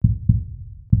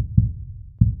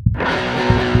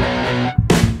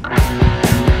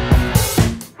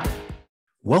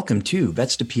Welcome to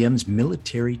Vets to PM's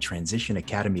Military Transition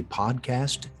Academy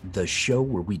podcast, the show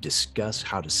where we discuss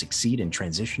how to succeed in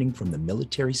transitioning from the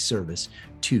military service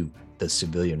to the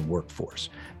civilian workforce.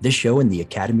 This show and the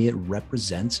academy it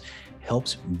represents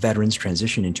helps veterans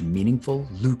transition into meaningful,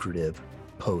 lucrative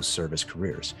post-service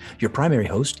careers. Your primary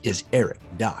host is Eric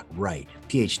Doc Wright,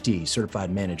 PhD, certified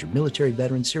manager, military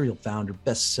veteran, serial founder,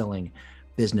 best-selling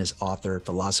business author,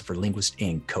 philosopher, linguist,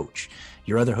 and coach.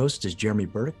 Your other host is Jeremy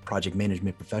Burdick, project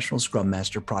management professional, scrum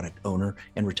master, product owner,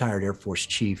 and retired Air Force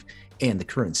chief, and the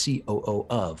current COO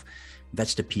of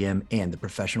Vets to PM and the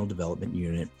Professional Development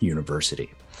Unit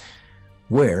University,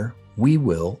 where we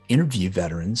will interview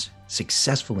veterans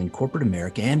successful in corporate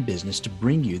America and business to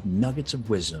bring you nuggets of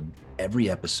wisdom every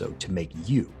episode to make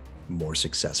you more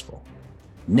successful.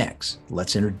 Next,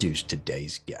 let's introduce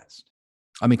today's guest.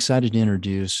 I'm excited to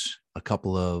introduce a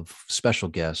couple of special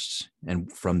guests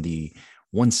and from the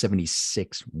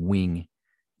 176 Wing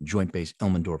Joint Base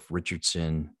Elmendorf,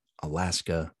 Richardson,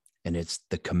 Alaska, and it's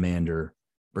the commander,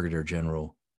 Brigadier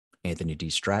General Anthony D.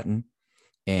 Stratton,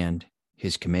 and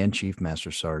his command chief, Master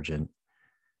Sergeant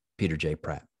Peter J.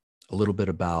 Pratt. A little bit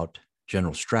about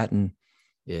General Stratton.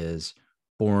 Is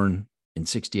born in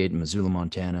 1968 in Missoula,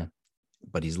 Montana,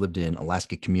 but he's lived in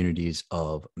Alaska communities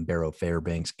of Barrow,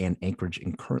 Fairbanks, and Anchorage,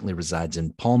 and currently resides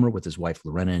in Palmer with his wife,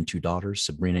 Lorena, and two daughters,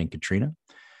 Sabrina and Katrina.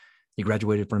 He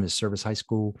graduated from his service high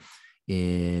school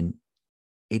in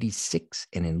 1986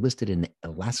 and enlisted in the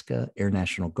Alaska Air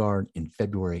National Guard in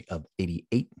February of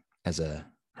 1988 as a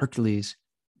Hercules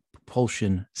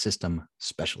propulsion system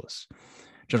specialist.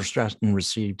 General Stratton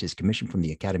received his commission from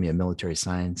the Academy of Military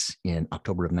Science in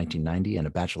October of 1990 and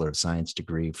a Bachelor of Science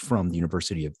degree from the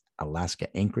University of Alaska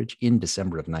Anchorage in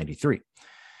December of 1993.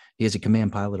 He is a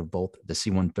command pilot of both the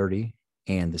C-130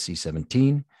 and the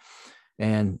C-17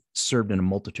 and served in a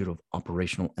multitude of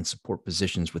operational and support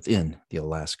positions within the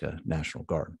Alaska National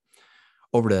Guard.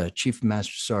 Over to Chief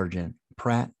Master Sergeant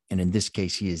Pratt, and in this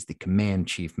case, he is the Command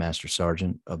Chief Master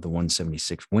Sergeant of the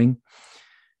 176th Wing,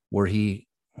 where he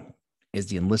is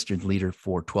the enlisted leader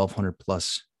for 1,200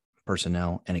 plus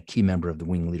personnel and a key member of the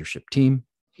wing leadership team.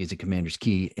 He's a commander's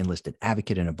key enlisted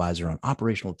advocate and advisor on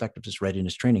operational effectiveness,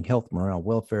 readiness, training, health, morale,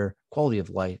 welfare, quality of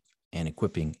life, and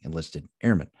equipping enlisted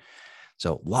airmen.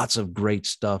 So lots of great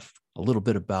stuff. A little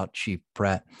bit about Chief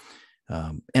Pratt.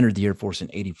 Entered the Air Force in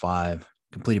 1985,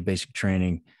 completed basic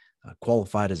training,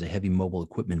 qualified as a heavy mobile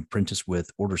equipment apprentice with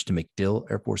orders to MacDill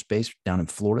Air Force Base down in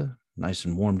Florida. Nice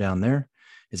and warm down there.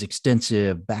 His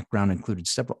extensive background included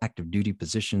several active duty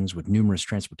positions with numerous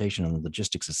transportation and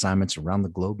logistics assignments around the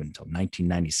globe until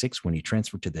 1996 when he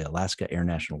transferred to the Alaska Air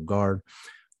National Guard,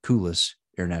 Coulis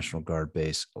Air National Guard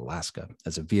Base, Alaska,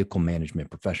 as a vehicle management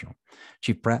professional.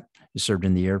 Chief Pratt has served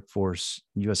in the Air Force,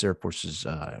 U.S. Air Force's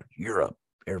Europe,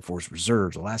 Air Force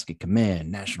Reserves, Alaska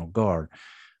Command, National Guard.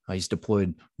 He's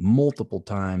deployed multiple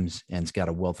times and has got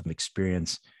a wealth of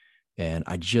experience. And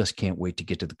I just can't wait to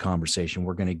get to the conversation.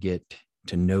 We're going to get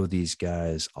to know these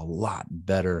guys a lot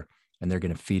better, and they're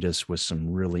going to feed us with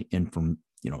some really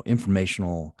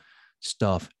informational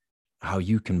stuff, how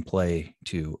you can play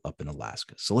to up in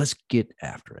Alaska. So let's get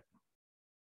after it.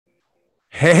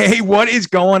 Hey, what is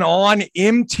going on,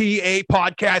 MTA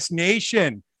Podcast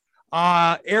Nation?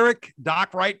 Eric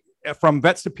Doc Wright from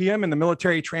Vets to PM and the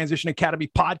Military Transition Academy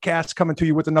podcast coming to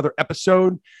you with another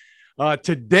episode.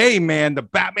 Today, man, the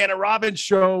Batman and Robin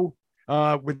show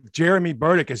with Jeremy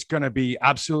Burdick is going to be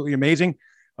absolutely amazing.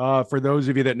 For those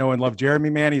of you that know and love Jeremy,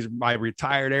 man, he's my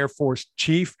retired Air Force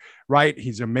chief, right?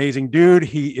 He's an amazing dude.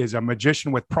 He is a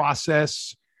magician with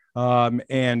process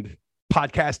and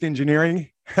podcast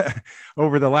engineering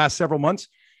over the last several months.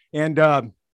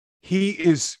 And he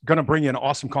is going to bring you an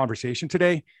awesome conversation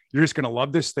today. You're just going to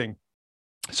love this thing.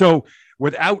 So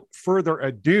without further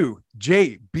ado,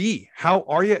 JB, how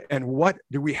are you? And what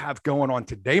do we have going on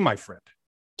today, my friend?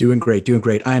 Doing great.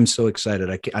 I am so excited.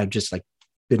 I've just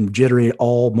been jittery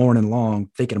all morning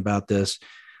long thinking about this.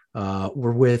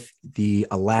 We're with the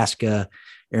Alaska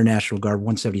Air National Guard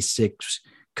 176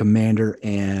 commander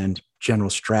and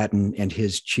General Stratton and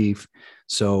his chief.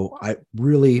 So I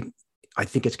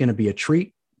think it's going to be a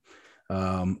treat.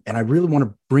 And I really want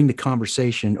to bring the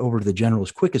conversation over to the general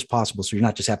as quick as possible. So you're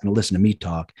not just having to listen to me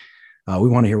talk. We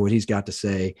want to hear what he's got to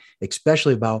say,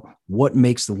 especially about what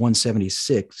makes the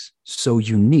 176 so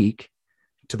unique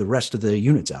to the rest of the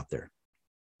units out there.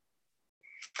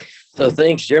 So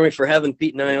thanks, Jeremy, for having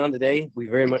Pete and I on today. We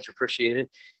very much appreciate it.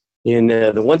 And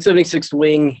the 176th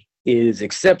Wing is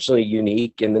exceptionally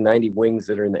unique in the 90 wings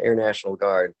that are in the Air National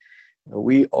Guard.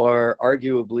 We are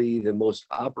arguably the most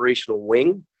operational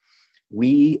wing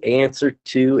we answer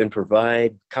to and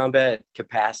provide combat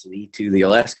capacity to the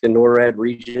Alaska NORAD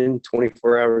region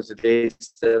 24 hours a day,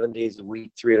 7 days a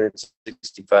week,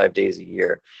 365 days a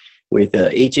year with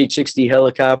HH-60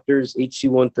 helicopters,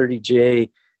 HC-130J,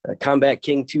 Combat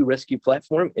King 2 rescue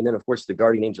platform, and then, of course, the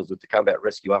Guardian Angels with the combat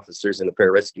rescue officers and the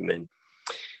pararescue men.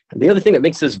 And the other thing that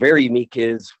makes us very unique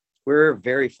is we're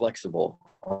very flexible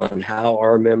on how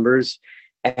our members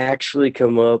actually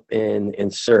come up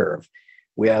and serve.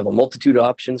 We have a multitude of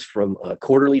options from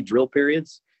quarterly drill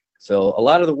periods. So a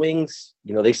lot of the wings,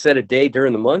 they set a day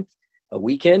during the month, a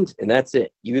weekend, and that's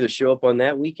it. You either show up on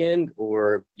that weekend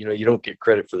or, you don't get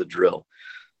credit for the drill.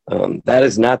 That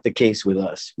is not the case with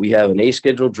us. We have an A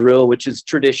schedule drill, which is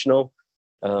traditional.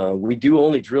 We do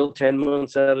only drill 10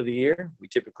 months out of the year. We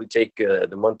typically take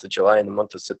the month of July and the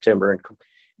month of September and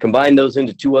combine those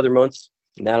into 2 other months.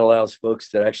 And that allows folks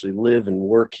that actually live and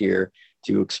work here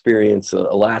to experience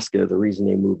Alaska, the reason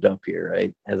they moved up here,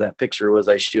 right? As that picture was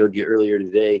I showed you earlier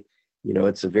today,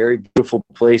 it's a very beautiful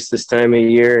place this time of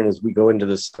year. And as we go into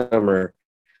the summer,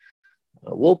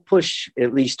 we'll push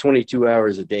at least 22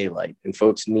 hours of daylight, and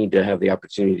folks need to have the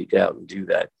opportunity to get out and do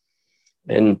that.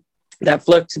 And that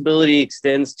flexibility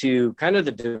extends to kind of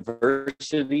the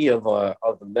diversity of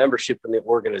the membership in the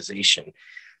organization,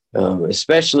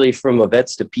 especially from a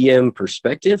vets to PM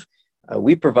perspective.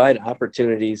 We provide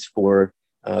opportunities for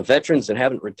veterans that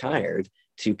haven't retired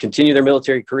to continue their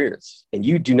military careers. And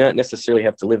you do not necessarily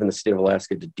have to live in the state of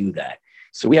Alaska to do that.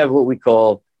 So we have what we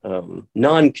call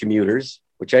non-commuters,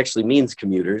 which actually means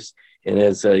commuters. And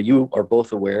as you are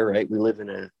both aware, right, we live in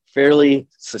a fairly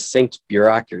succinct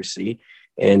bureaucracy.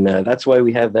 And that's why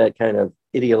we have that kind of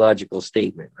ideological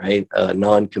statement, right?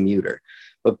 Non-commuter.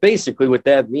 But basically what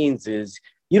that means is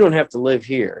you don't have to live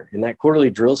here. And that quarterly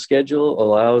drill schedule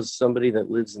allows somebody that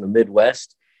lives in the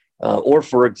Midwest, or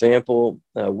for example,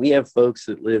 we have folks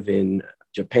that live in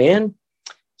Japan,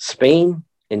 Spain,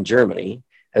 and Germany,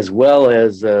 as well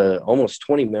as almost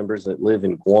 20 members that live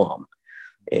in Guam.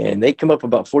 And they come up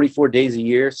about 44 days a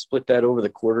year, split that over the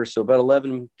quarter. So about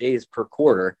 11 days per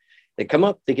quarter. They come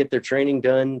up, they get their training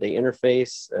done, they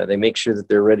interface, they make sure that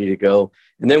they're ready to go.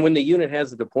 And then when the unit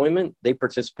has a deployment, they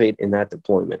participate in that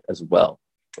deployment as well.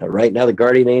 Right now, the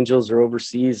Guardian Angels are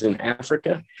overseas in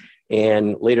Africa.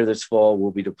 And later this fall,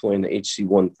 we'll be deploying the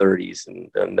HC-130s,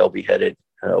 and they'll be headed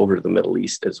over to the Middle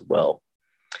East as well.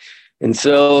 And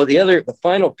so the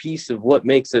final piece of what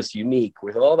makes us unique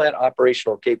with all that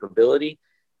operational capability,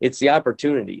 it's the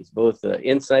opportunities, both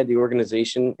inside the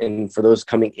organization and for those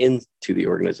coming into the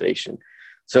organization.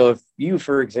 So if you,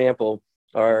 for example,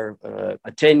 are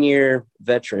a 10-year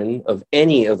veteran of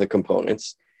any of the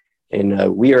components,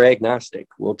 and we are agnostic,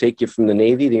 we'll take you from the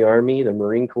Navy, the Army, the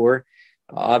Marine Corps.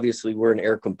 Obviously, we're an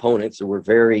air component, so we're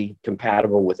very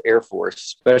compatible with Air Force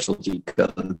specialty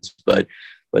codes, but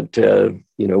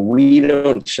we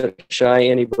don't shy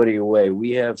anybody away.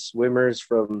 We have swimmers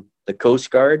from the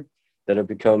Coast Guard that have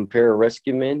become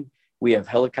pararescue men. We have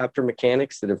helicopter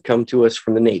mechanics that have come to us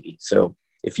from the Navy. So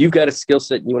if you've got a skill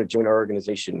set and you want to join our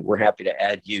organization, we're happy to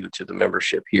add you to the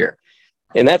membership here.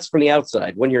 And that's from the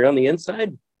outside. When you're on the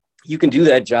inside, you can do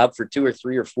that job for 2 or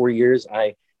 3 or 4 years.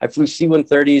 I flew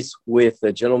C-130s with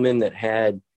a gentleman that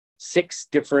had 6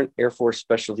 different Air Force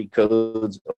specialty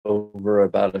codes over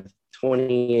about a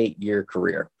 28-year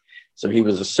career. So he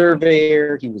was a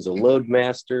surveyor, he was a load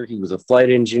master, he was a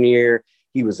flight engineer,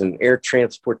 he was an air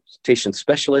transportation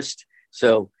specialist.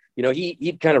 So,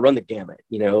 he'd kind of run the gamut.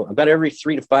 About every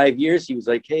 3 to 5 years, he was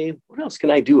like, hey, what else can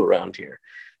I do around here?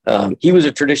 He was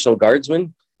a traditional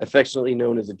guardsman, affectionately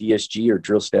known as a DSG or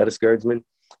drill status guardsman.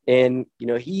 And,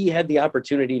 he had the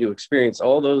opportunity to experience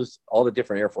all the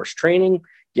different Air Force training,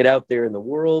 get out there in the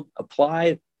world,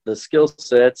 apply the skill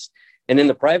sets. And in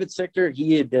the private sector,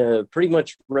 he had pretty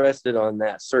much rested on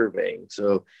that surveying.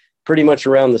 So pretty much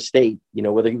around the state,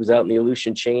 whether he was out in the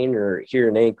Aleutian chain or here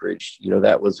in Anchorage,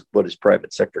 that was what his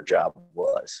private sector job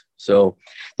was. So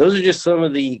those are just some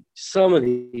of the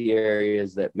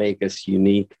areas that make us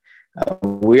unique.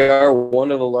 We are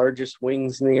one of the largest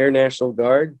wings in the Air National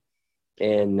Guard.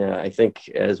 And I think,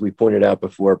 as we pointed out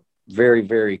before, very,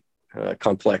 very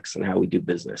complex in how we do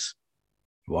business.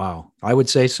 Wow. I would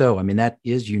say so. I mean, that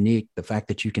is unique. The fact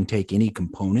that you can take any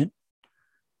component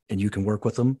and you can work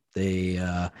with them.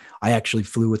 I actually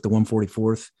flew with the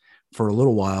 144th for a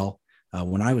little while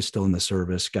when I was still in the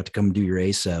service, got to come do your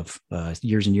ASEV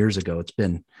years and years ago. It's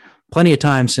been plenty of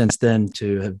time since then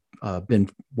to have been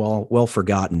well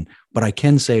forgotten. But I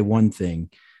can say one thing.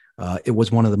 It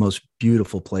was one of the most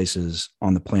beautiful places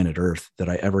on the planet Earth that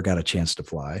I ever got a chance to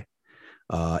fly.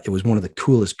 It was one of the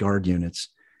coolest guard units.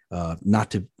 At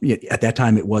that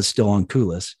time, it was still on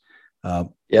Coulis,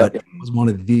 But it was one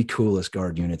of the coolest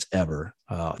guard units ever.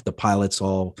 The pilots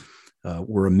all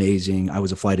were amazing. I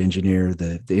was a flight engineer.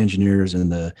 The engineers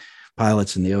and the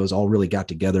pilots and the O's all really got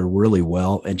together really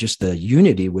well. And just the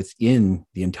unity within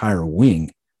the entire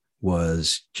wing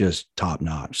was just top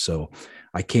notch. So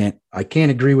I can't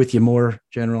agree with you more,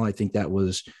 General. I think that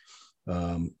was,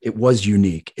 it was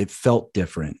unique. It felt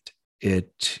different.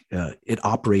 It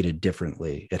operated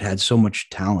differently. It had so much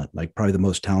talent, like probably the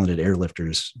most talented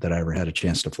airlifters that I ever had a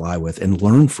chance to fly with and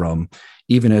learn from,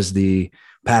 even as the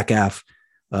PACAF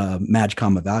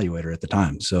MAGCOM evaluator at the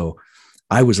time. So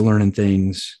I was learning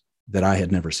things that I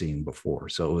had never seen before.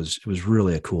 So it was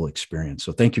really a cool experience.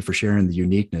 So thank you for sharing the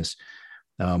uniqueness.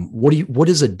 What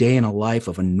does a day in a life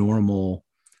of a normal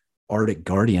Arctic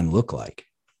Guardian look like?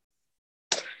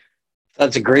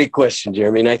 That's a great question,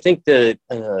 Jeremy. And I think that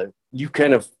you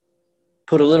kind of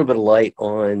put a little bit of light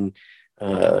on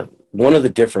one of the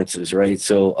differences, right?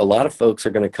 So a lot of folks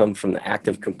are going to come from the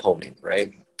active component,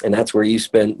 right? And that's where you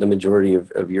spent the majority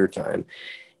of your time.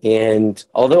 And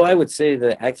although I would say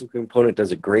the active component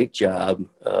does a great job,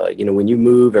 when you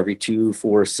move every 2,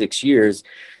 4, 6 years,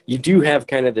 you do have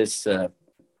kind of this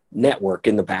network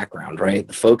in the background, right?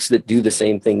 The folks that do the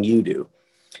same thing you do.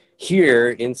 Here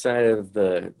inside of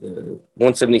the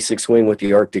 176 wing with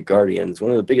the Arctic Guardians, one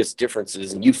of the biggest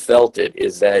differences, and you felt it,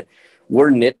 is that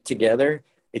we're knit together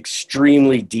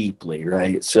extremely deeply,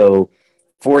 right? So,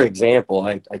 for example,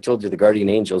 I told you the Guardian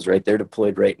Angels, right? They're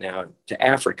deployed right now to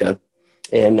Africa.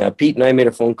 And Pete and I made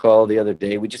a phone call the other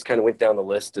day. We just kind of went down the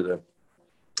list of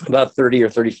about 30 or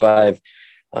 35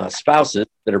 spouses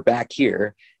that are back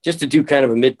here just to do kind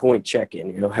of a midpoint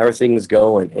check-in, how are things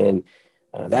going? And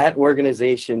that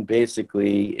organization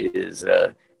basically is,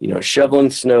 shoveling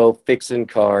snow, fixing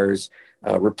cars,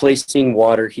 replacing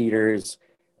water heaters,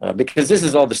 because this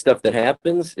is all the stuff that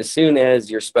happens as soon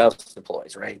as your spouse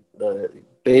deploys, right?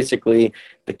 Basically,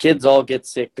 the kids all get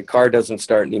sick, the car doesn't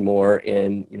start anymore,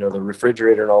 and, the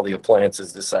refrigerator and all the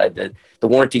appliances decide that the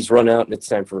warranties run out and it's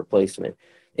time for replacement.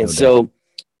 And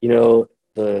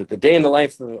the day in the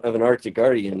life of an Arctic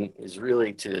Guardian is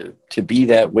really to be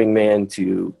that wingman,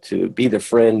 to be the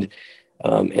friend,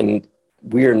 and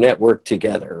we are networked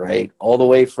together, right? All the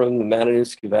way from the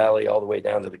Matanuska Valley, all the way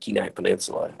down to the Kenai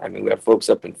Peninsula. I mean, we have folks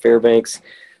up in Fairbanks,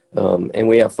 and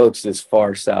we have folks as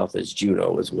far south as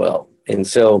Juneau as well. And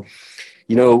so,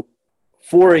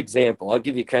 for example, I'll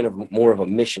give you kind of more of a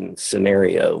mission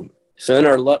scenario. So in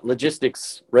our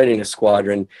logistics readiness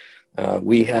squadron,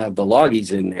 we have the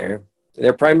loggies in there.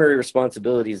 Their primary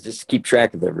responsibility is just to keep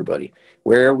track of everybody.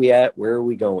 Where are we at? Where are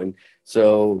we going?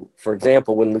 So, for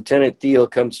example, when Lieutenant Thiel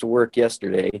comes to work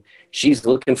yesterday, she's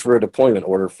looking for a deployment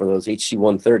order for those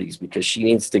HC-130s because she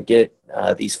needs to get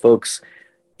these folks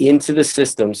into the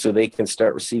system so they can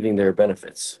start receiving their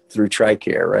benefits through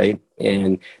TRICARE, right?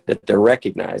 And that they're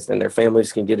recognized and their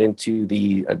families can get into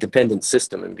the dependent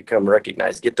system and become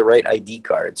recognized, get the right ID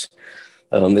cards.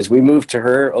 As we move to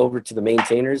her over to the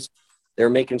maintainers, they're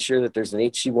making sure that there's an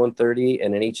HC-130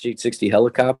 and an H-860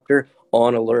 helicopter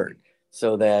on alert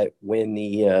so that when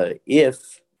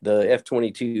if the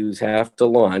F-22s have to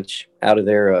launch out of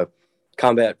their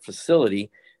combat facility,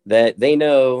 that they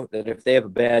know that if they have a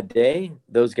bad day,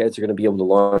 those guys are going to be able to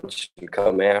launch and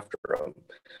come after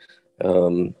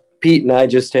them. Pete and I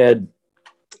just had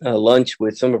lunch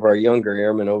with some of our younger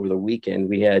airmen over the weekend.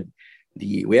 We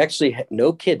actually,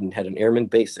 no kidding, had an airman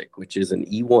basic, which is an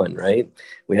E1, right?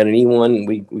 We had an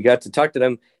E1. We got to talk to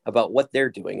them about what they're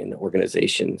doing in the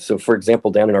organization. So, for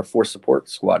example, down in our force support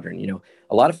squadron,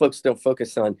 a lot of folks don't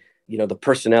focus on, the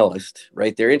personnelist,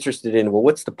 right? They're interested in, well,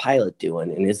 what's the pilot doing?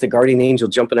 And is the Guardian Angel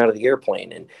jumping out of the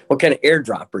airplane? And what kind of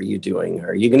airdrop are you doing?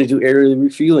 Are you going to do air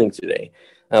refueling today?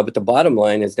 But the bottom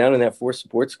line is down in that force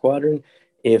support squadron,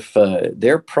 if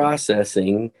they're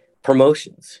processing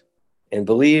promotions, and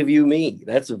believe you me,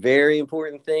 that's a very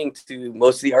important thing to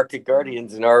most of the Arctic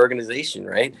Guardians in our organization,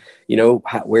 right?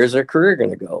 Where's their career going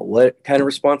to go? What kind of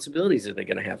responsibilities are they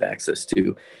going to have access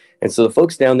to? And so the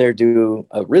folks down there do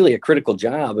really a critical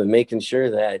job in making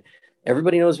sure that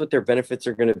everybody knows what their benefits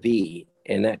are going to be.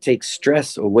 And that takes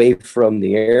stress away from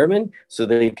the airmen so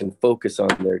they can focus on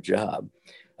their job.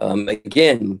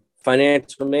 Again,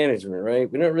 financial management,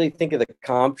 right? We don't really think of the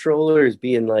comptroller as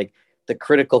being like the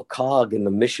critical cog in the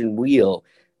mission wheel.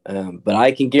 But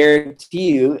I can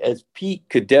guarantee you, as Pete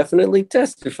could definitely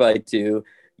testify to,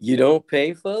 you don't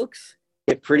pay folks,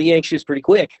 get pretty anxious pretty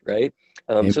quick, right?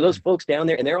 So those folks down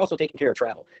there, and they're also taking care of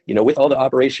travel. With all the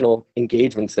operational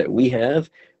engagements that we have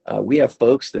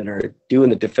folks that are doing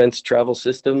the defense travel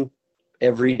system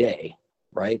every day.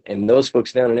 right? And those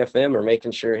folks down in FM are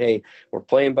making sure, hey, we're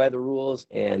playing by the rules,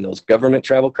 and those government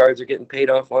travel cards are getting paid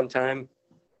off on time.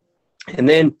 And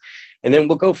then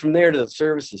we'll go from there to the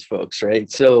services folks, right?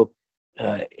 So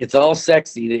it's all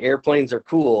sexy. The airplanes are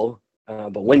cool,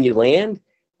 but when you land,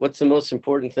 what's the most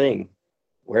important thing?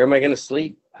 Where am I going to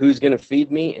sleep? Who's going to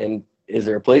feed me? And is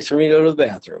there a place for me to go to the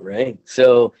bathroom, right?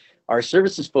 So our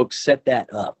services folks set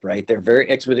that up, right? They're very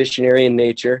expeditionary in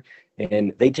nature,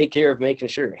 and they take care of making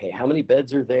sure, hey, how many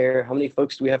beds are there? How many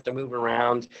folks do we have to move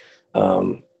around?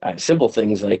 Simple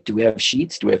things like, do we have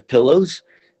sheets? Do we have pillows?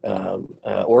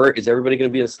 Or is everybody going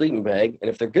to be in a sleeping bag? And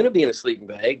if they're going to be in a sleeping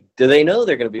bag, do they know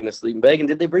they're going to be in a sleeping bag? And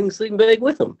did they bring the sleeping bag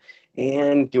with them?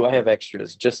 And do I have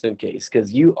extras just in case?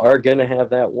 Because you are going to have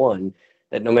that one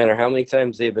that no matter how many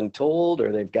times they've been told,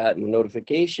 or they've gotten a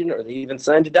notification, or they even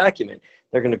signed a document,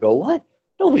 they're going to go, what?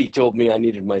 Nobody told me I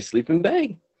needed my sleeping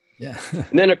bag. Yeah.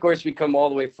 And then, of course, we come all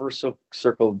the way first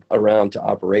circle around to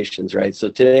operations, right? So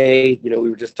today, we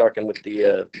were just talking with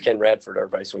the Ken Radford, our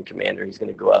Vice Wing Commander. He's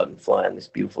going to go out and fly on this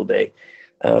beautiful day.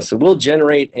 So we'll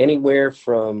generate anywhere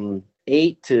from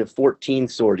 8 to 14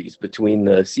 sorties between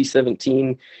the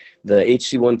C-17, the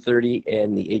HC-130,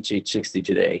 and the HH-60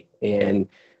 today. And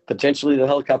potentially the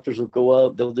helicopters will go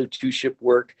out. They'll do 2-ship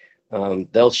work.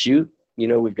 They'll shoot.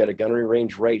 We've got a gunnery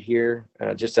range right here,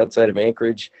 just outside of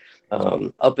Anchorage.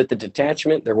 Up at the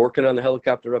detachment, they're working on the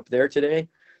helicopter up there today,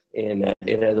 and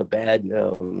it has a bad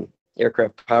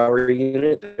aircraft power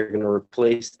unit. They're going to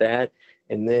replace that,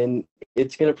 and then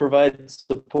it's going to provide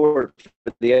support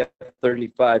for the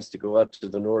F-35s to go up to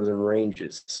the northern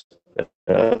ranges.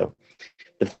 The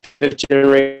fifth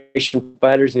generation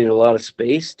fighters need a lot of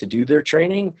space to do their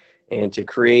training and to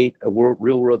create a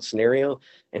real world scenario.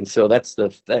 And so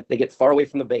that they get far away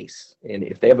from the base. And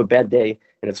if they have a bad day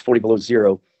and it's 40 below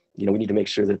zero, we need to make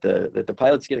sure that the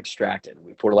pilots get extracted.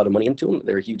 We poured a lot of money into them.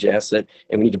 They're a huge asset,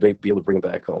 and we need to be able to bring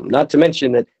them back home. Not to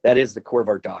mention that is the core of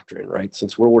our doctrine, right?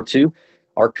 Since World War II,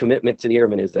 our commitment to the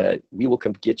airmen is that we will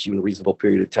come get you in a reasonable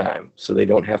period of time, so they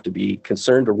don't have to be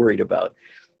concerned or worried about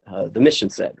the mission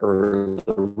set or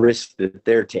the risk that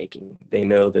they're taking. They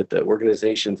know that the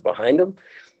organization's behind them,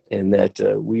 and that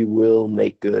we will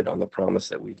make good on the promise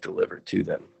that we've delivered to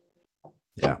them.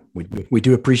 Yeah, we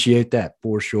do appreciate that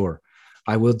for sure.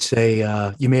 I would say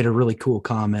you made a really cool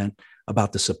comment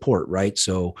about the support, right?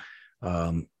 So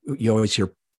you always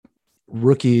hear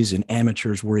rookies and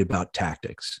amateurs worry about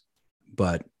tactics,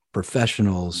 but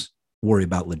professionals worry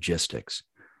about logistics.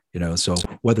 So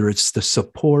whether it's the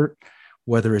support,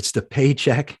 whether it's the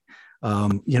paycheck,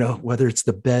 whether it's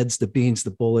the beds, the beans,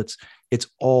 the bullets, it's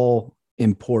all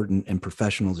important. And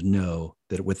professionals know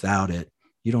that without it,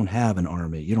 you don't have an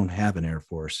Army, you don't have an Air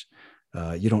Force.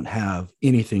 You don't have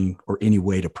anything or any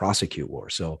way to prosecute war.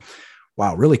 So,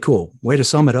 wow, really cool. Way to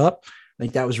sum it up. I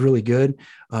think that was really good.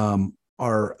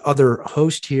 Our other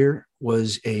host here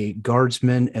was a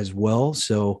guardsman as well.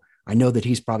 So I know that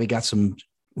he's probably got some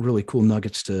really cool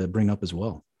nuggets to bring up as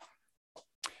well.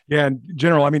 Yeah, and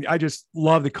General, I just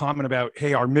love the comment about,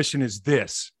 hey, our mission is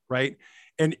this, right?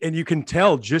 And you can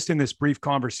tell just in this brief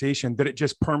conversation that it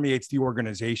just permeates the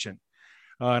organization.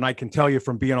 And I can tell you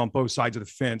from being on both sides of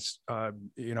the fence,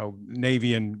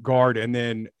 Navy and Guard, and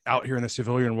then out here in the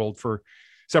civilian world for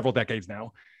several decades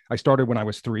now. I started when I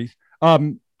was 3.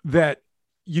 That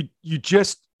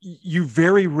you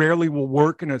very rarely will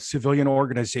work in a civilian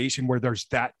organization where there's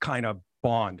that kind of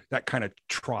bond, that kind of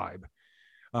tribe.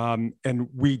 And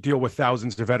we deal with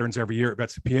thousands of veterans every year at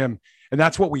Vets to PM. And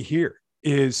that's what we hear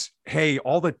is, hey,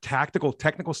 all the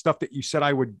technical stuff that you said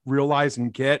I would realize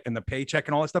and get, and the paycheck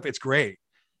and all that stuff, it's great.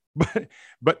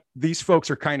 But these folks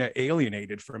are kind of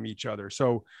alienated from each other.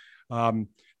 So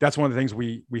that's one of the things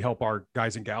we help our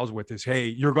guys and gals with is, hey,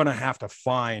 you're going to have to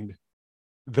find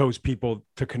those people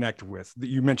to connect with.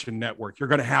 You mentioned network. You're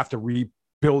going to have to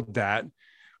rebuild that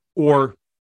or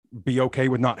be okay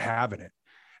with not having it.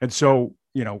 And so,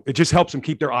 it just helps them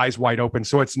keep their eyes wide open.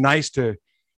 So it's nice to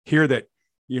hear that,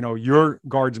 your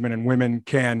guardsmen and women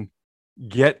can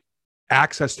get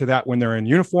access to that when they're in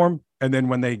uniform. And then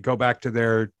when they go back to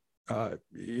their,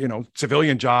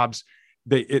 civilian jobs,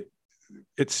 it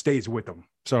stays with them.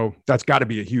 So that's got to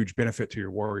be a huge benefit to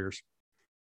your warriors.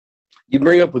 You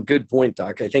bring up a good point,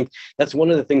 Doc. I think that's one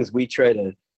of the things we try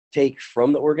to take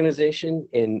from the organization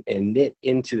and knit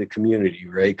into the community,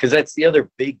 right? Because that's the other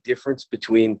big difference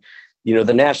between,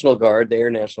 the National Guard, the Air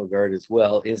National Guard as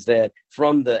well, is that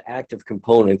from the active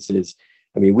components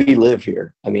we live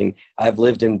here. I've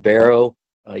lived in Barrow,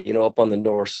 up on the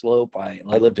North Slope. I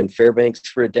lived in Fairbanks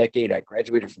for a decade. I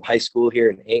graduated from high school here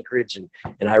in Anchorage, and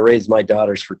I raised my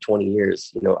daughters for 20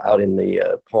 years, out in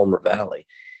the Palmer Valley.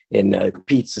 And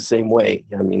Pete's the same way.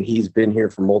 I mean, he's been here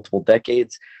for multiple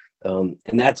decades. And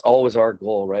that's always our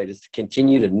goal, right? Is to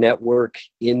continue to network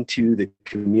into the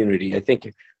community. I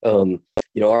think,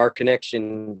 our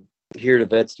connection here to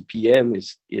Vets to PM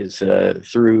is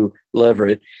through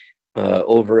Leverett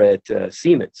over at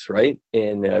Siemens, right?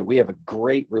 And we have a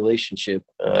great relationship,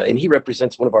 and he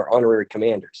represents one of our honorary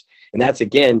commanders. And that's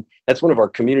one of our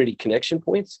community connection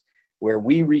points where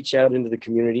we reach out into the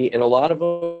community, and a lot of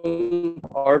them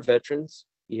are veterans,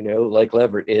 like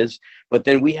Leverett is, but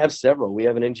then we have several. We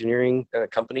have an engineering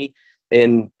company,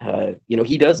 and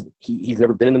he's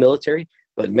never been in the military,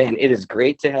 but man, it is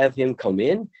great to have him come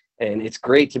in, and it's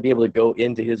great to be able to go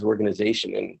into his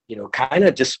organization and, kind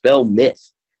of dispel myth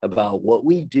about what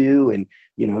we do. And,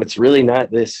 it's really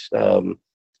not this,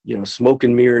 smoke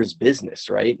and mirrors business,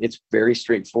 right? It's very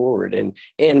straightforward, and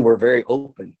we're very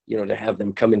open, to have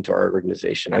them come into our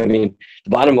organization. I mean, the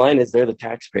bottom line is they're the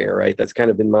taxpayer, right? That's kind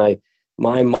of been my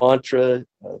mantra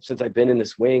since I've been in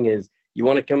this wing is, you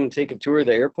want to come and take a tour of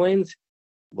the airplanes?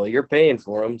 Well, you're paying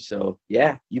for them. So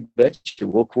yeah, you betcha.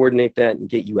 We'll coordinate that and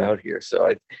get you out here.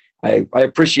 So I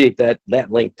appreciate that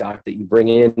link, Doc, that you bring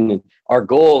in. And our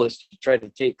goal is to try to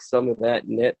take some of that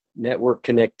network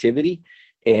connectivity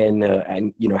and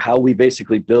how we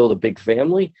basically build a big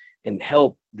family and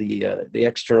help the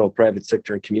external private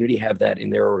sector and community have that in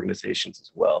their organizations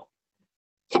as well.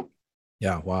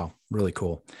 Yeah. Wow. Really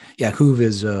cool. Yeah. Hoove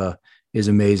is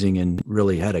amazing and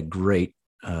really had a great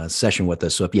session with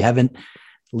us. So if you haven't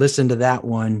listened to that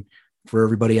one, for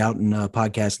everybody out in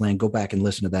podcast land, go back and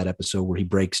listen to that episode where he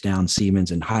breaks down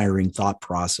Siemens and hiring thought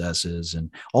processes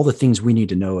and all the things we need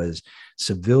to know as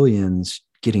civilians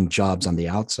getting jobs on the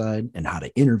outside and how to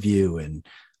interview and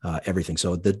everything.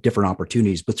 So the different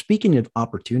opportunities. But speaking of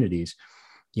opportunities,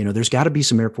 there's got to be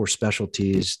some Air Force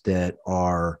specialties that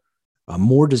are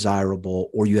more desirable,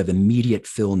 or you have immediate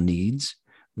fill needs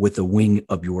with a wing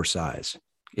of your size.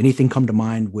 Anything come to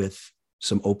mind with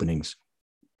some openings?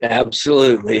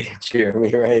 Absolutely,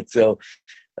 Jeremy. Right. So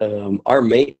our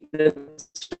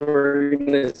maintenance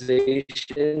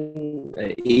organization,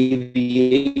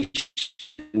 aviation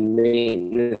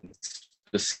maintenance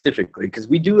specifically, because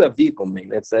we do have vehicle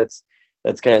maintenance. That's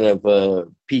kind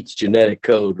of Pete's genetic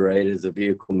code, right, as a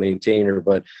vehicle maintainer.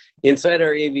 But inside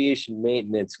our aviation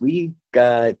maintenance, we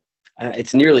got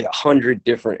it's nearly 100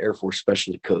 different Air Force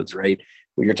specialty codes, right?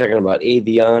 When you're talking about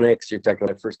avionics, you're talking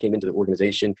when I first came into the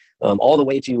organization, all the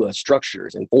way to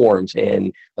structures and forms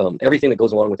and everything that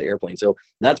goes along with the airplane. So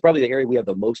that's probably the area we have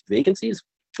the most vacancies.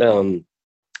 I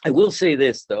will say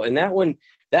this though, and that one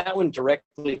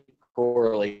directly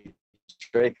correlates,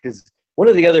 right? Because one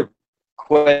of the other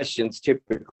questions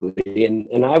typically,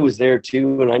 and I was there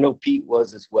too, and I know Pete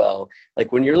was as well.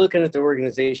 Like when you're looking at the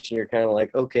organization, you're kind of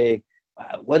like, okay,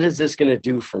 what is this going to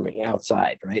do for me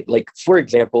outside, right? Like, for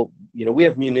example, we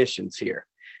have munitions here.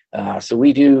 So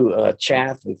we do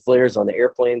chaff and flares on the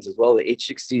airplanes as well. The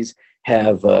H-60s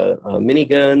have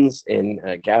miniguns and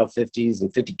GAU 50s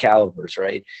and 50 calibers,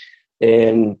 right?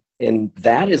 And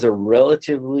that is a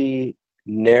relatively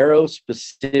narrow,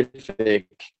 specific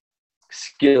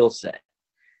skill set.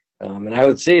 And I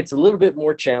would say it's a little bit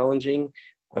more challenging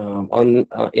in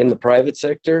the private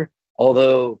sector,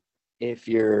 although if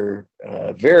you're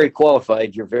very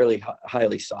qualified, you're very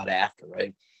highly sought after,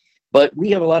 right? But we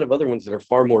have a lot of other ones that are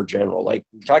far more general. Like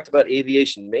we talked about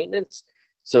aviation maintenance,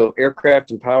 so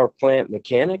aircraft and power plant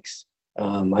mechanics.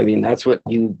 That's what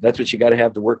you got to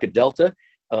have to work at Delta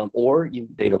or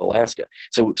State of Alaska.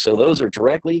 So those are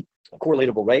directly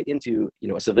correlatable right into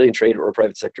a civilian trade or a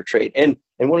private sector trade. And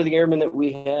one of the airmen that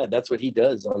we had, that's what he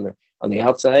does on the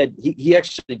outside. He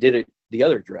actually did it the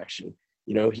other direction.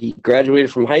 He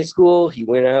graduated from high school. He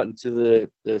went out into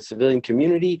the civilian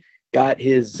community, got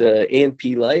his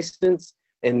A&P license.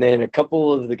 And then a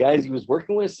couple of the guys he was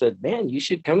working with said, man, you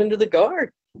should come into the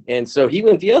Guard. And so he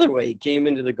went the other way. He came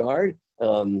into the Guard.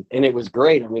 And it was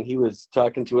great. I mean, he was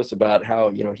talking to us about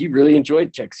how, he really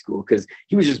enjoyed tech school because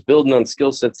he was just building on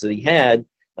skill sets that he had.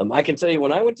 I can tell you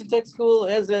when I went to tech school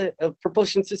as a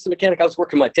propulsion system mechanic, I was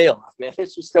working my tail off, man.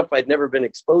 This was stuff I'd never been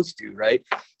exposed to, right?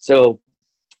 So,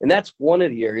 and that's one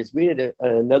of the areas. We had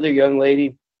another young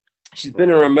lady. She's been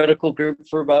in our medical group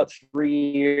for about 3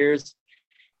 years.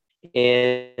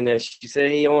 And she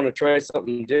said, hey, I want to try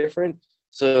something different.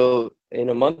 So in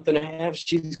a month and a half,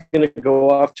 she's going to go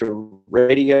off to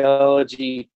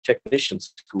radiology technician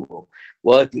school.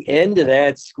 Well, at the end of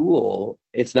that school,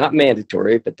 it's not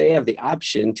mandatory, but they have the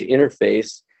option to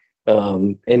interface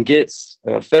and get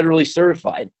federally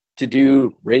certified to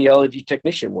do radiology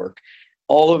technician work.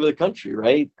 all over the country,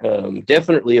 right?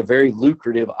 Definitely a very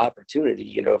lucrative opportunity,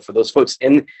 for those folks.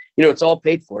 And, it's all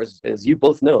paid for, as you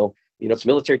both know. It's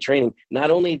military training. Not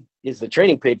only is the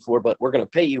training paid for, but we're going to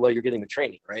pay you while you're getting the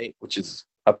training, right? Which is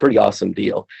a pretty awesome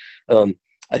deal.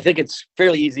 I think it's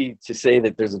fairly easy to say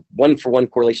that there's a one-for-one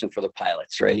correlation for the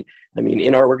pilots, right? I mean,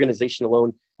 in our organization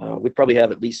alone, we probably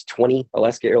have at least 20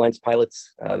 Alaska Airlines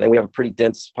pilots. Then we have a pretty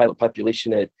dense pilot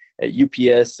population at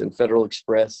UPS and Federal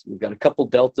Express. We've got a couple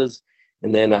Deltas,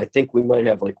 and then I think we might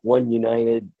have like one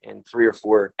United and 3 or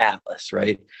 4 Atlas,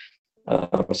 right?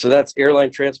 So that's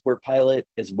airline transport pilot,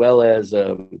 as well as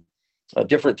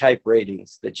different type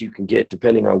ratings that you can get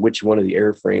depending on which one of the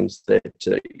airframes that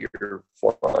you're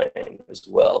flying as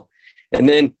well. And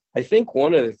then I think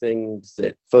one of the things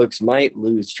that folks might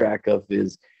lose track of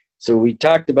is, so we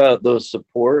talked about those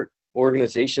support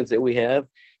organizations that we have.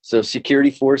 So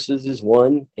security forces is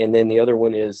one, and then the other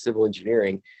one is civil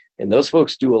engineering. And those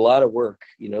folks do a lot of work.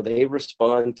 They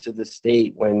respond to the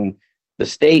state when the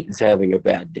state is having a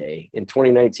bad day. In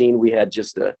 2019, we had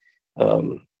just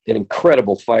an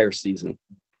incredible fire season.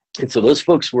 And so those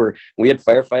folks we had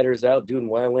firefighters out doing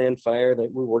wildland fire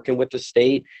that were working with the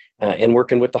state and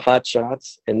working with the hot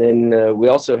shots. And then we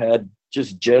also had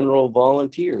just general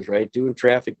volunteers, right, doing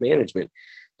traffic management.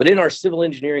 But in our civil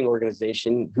engineering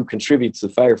organization, who contributes to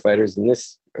firefighters in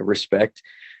this respect,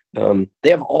 they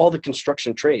have all the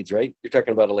construction trades, right? You're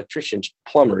talking about electricians,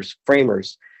 plumbers,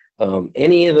 framers,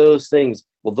 any of those things.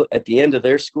 Well, at the end of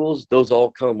their schools, those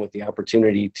all come with the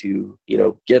opportunity to,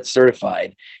 get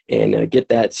certified and get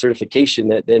that certification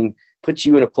that then puts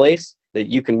you in a place that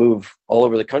you can move all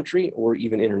over the country or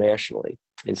even internationally.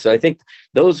 And so I think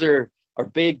those are our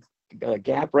big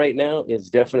gap right now, is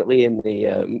definitely in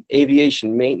the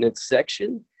aviation maintenance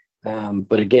section.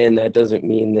 But again, that doesn't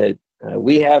mean that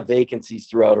we have vacancies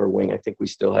throughout our wing. I think we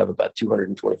still have about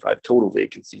 225 total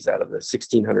vacancies out of the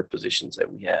 1,600 positions that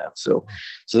we have. So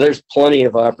there's plenty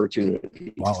of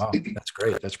opportunity. Wow.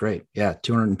 That's great. Yeah.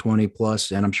 220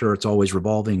 plus. And I'm sure it's always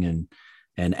revolving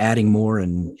and adding more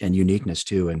and uniqueness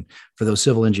too. And for those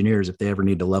civil engineers, if they ever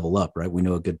need to level up, right, we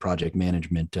know a good project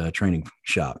management training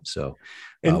shop. So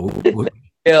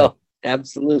yeah,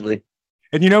 absolutely.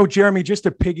 And, Jeremy, just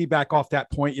to piggyback off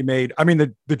that point you made, I mean,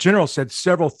 the general said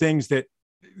several things that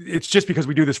it's just because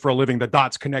we do this for a living, the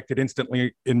dots connected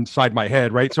instantly inside my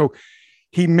head, right? So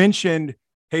he mentioned,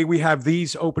 hey, we have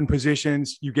these open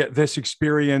positions, you get this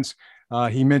experience.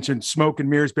 He mentioned smoke and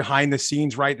mirrors behind the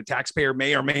scenes, right? The taxpayer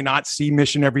may or may not see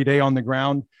mission every day on the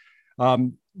ground.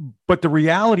 But the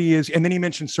reality is, and then he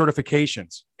mentioned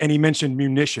certifications and he mentioned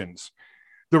munitions.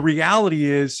 The reality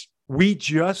is we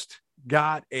just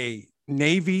got a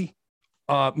Navy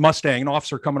Mustang, an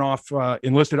officer coming off,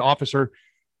 enlisted officer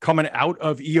coming out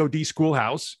of EOD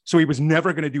schoolhouse. So he was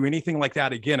never going to do anything like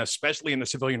that again, especially in the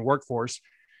civilian workforce.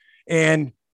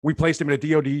 And we placed him in a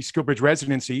DOD skill bridge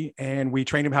residency and we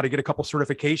trained him how to get a couple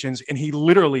certifications. And he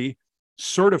literally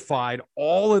certified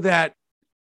all of that,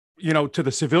 to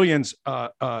the civilians'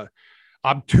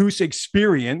 obtuse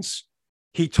experience.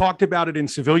 He talked about it in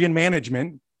civilian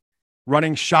management,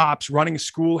 running shops, running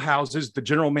schoolhouses, the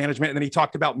general management. And then he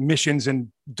talked about missions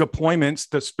and deployments,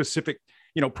 the specific,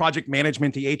 project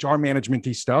management, the HR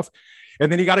management-y stuff.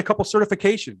 And then he got a couple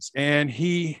certifications and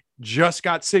he just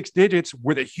got 6 digits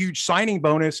with a huge signing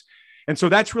bonus. And so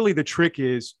that's really the trick,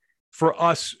 is for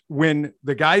us, when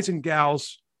the guys and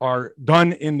gals are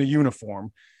done in the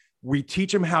uniform, we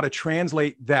teach them how to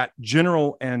translate that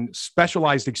general and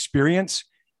specialized experience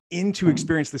into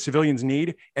experience the civilians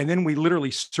need. And then we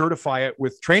literally certify it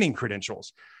with training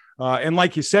credentials. And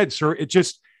like you said, sir, it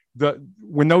just,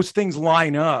 when those things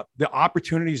line up, the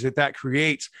opportunities that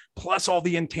creates, plus all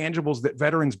the intangibles that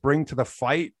veterans bring to the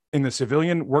fight in the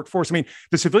civilian workforce. I mean,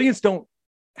 the civilians don't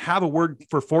have a word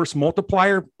for force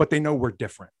multiplier, but they know we're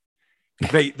different.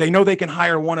 They know they can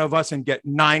hire one of us and get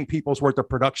 9 people's worth of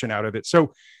production out of it.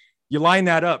 So you line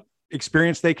that up,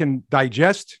 experience they can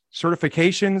digest,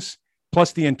 certifications,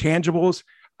 plus the intangibles.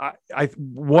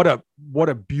 What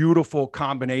a beautiful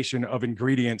combination of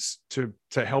ingredients to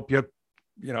help you,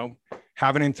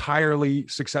 have an entirely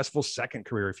successful second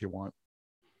career if you want.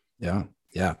 Yeah,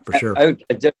 for sure. I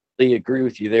definitely agree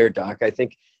with you there, Doc. I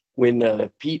think when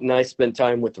Pete and I spend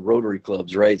time with the Rotary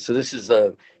clubs, right? So this is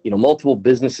multiple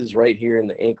businesses right here in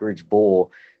the Anchorage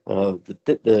Bowl.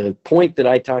 The point that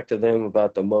I talk to them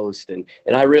about the most, and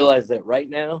I realize that right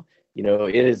now,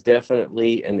 it is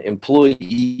definitely an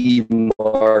employee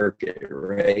market,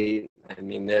 right? I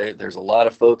mean, there's a lot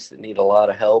of folks that need a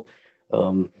lot of help.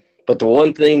 But the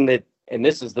one thing that and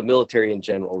this is the military in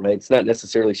general, right? It's not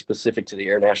necessarily specific to the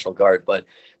Air National Guard, but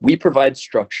we provide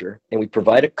structure and we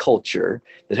provide a culture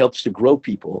that helps to grow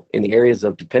people in the areas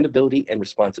of dependability and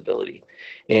responsibility.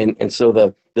 And so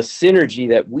the synergy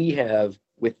that we have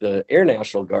with the Air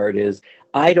National Guard is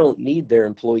I don't need their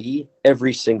employee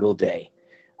every single day.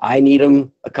 I need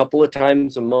them a couple of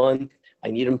times a month.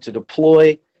 I need them to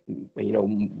deploy,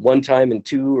 one time in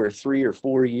 2 or 3 or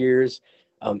 4 years.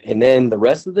 And then the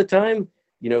rest of the time,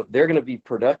 they're going to be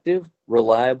productive,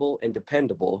 reliable, and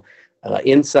dependable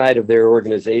inside of their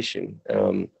organization.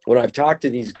 When I've talked to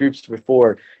these groups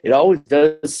before, it always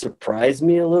does surprise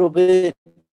me a little bit.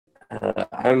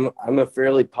 I'm a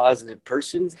fairly positive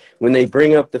person when they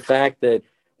bring up the fact that,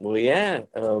 well, yeah,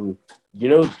 Joe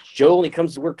only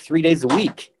comes to work 3 days a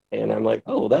week. And I'm like,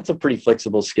 oh, that's a pretty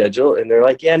flexible schedule. And they're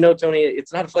like, yeah, no, Tony,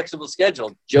 it's not a flexible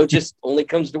schedule. Joe just only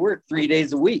comes to work 3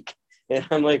 days a week. And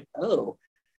I'm like, oh,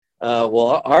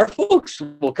 well, our folks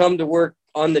will come to work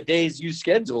on the days you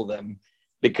schedule them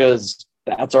because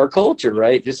that's our culture,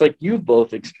 right? Just like you've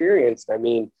both experienced. I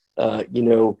mean,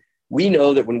 we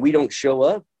know that when we don't show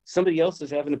up, somebody else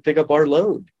is having to pick up our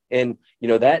load. And,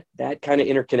 that kind of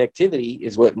interconnectivity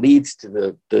is what leads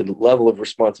to the level of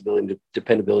responsibility and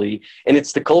dependability. And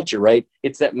it's the culture, right?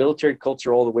 It's that military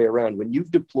culture all the way around. When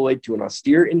you've deployed to an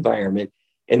austere environment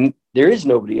and there is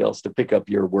nobody else to pick up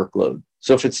your workload.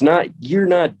 So if you're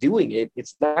not doing it,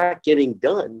 it's not getting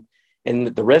done. And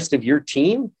the rest of your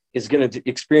team is going to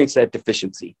experience that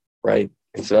deficiency, right?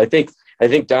 And so I think,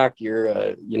 Doc,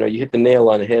 you hit the nail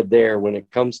on the head there when it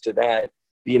comes to that,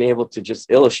 being able to just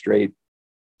illustrate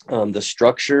the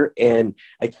structure and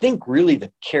I think really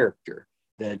the character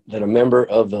that a member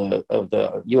of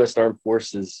the U.S. Armed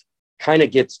Forces kind of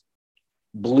gets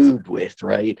blued with,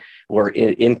 right? Or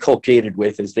inculcated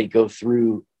with as they go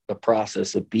through the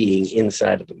process of being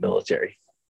inside of the military.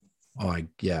 Oh,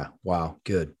 yeah. Wow.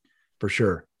 Good. For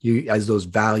sure. As those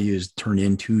values turn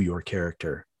into your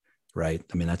character, right?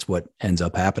 I mean, that's what ends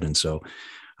up happening. So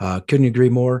couldn't agree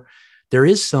more. There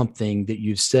is something that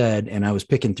you've said, and I was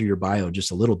picking through your bio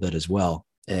just a little bit as well.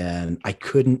 And I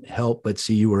couldn't help but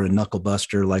see you were a knuckle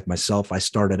buster like myself. I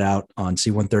started out on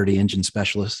C-130 engine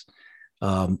specialist.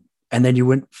 And then you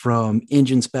went from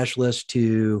engine specialist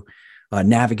to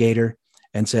navigator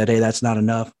and said, hey, that's not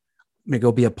enough. I'm going to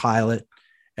go be a pilot.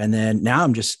 And then now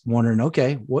I'm just wondering,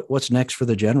 okay, what's next for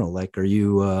the general? Like, are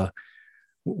you,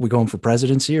 we going for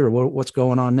presidency or what's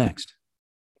going on next?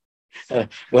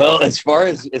 Well, as far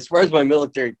as my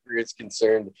military career is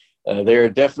concerned, there are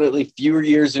definitely fewer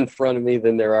years in front of me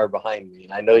than there are behind me.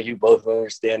 And I know you both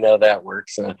understand how that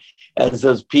works. As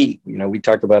does Pete, we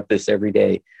talk about this every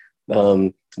day.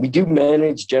 We do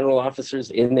manage general officers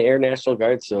in the Air National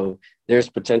Guard, so there's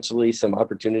potentially some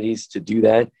opportunities to do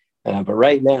that. But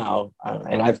right now,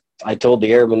 and I told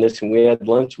the airmen this when we had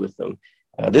lunch with them,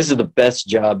 this is the best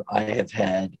job I have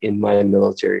had in my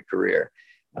military career.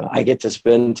 I get to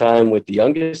spend time with the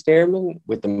youngest airmen,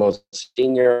 with the most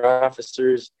senior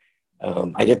officers.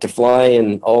 I get to fly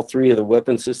in all 3 of the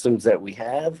weapon systems that we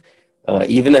have,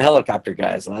 even the helicopter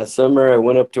guys. Last summer, I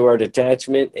went up to our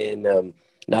detachment, and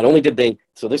not only did they.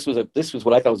 So this was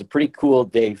what I thought was a pretty cool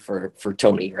day for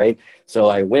Tony, right? So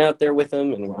I went out there with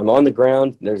him, and I'm on the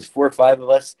ground. There's 4 or 5 of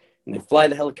us, and they fly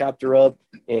the helicopter up,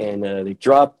 and they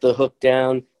drop the hook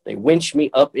down. They winch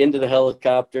me up into the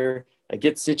helicopter. I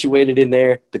get situated in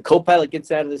there. The co-pilot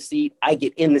gets out of the seat. I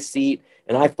get in the seat,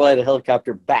 and I fly the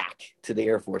helicopter back to the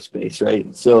Air Force Base,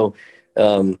 right? So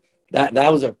that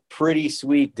was a pretty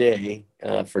sweet day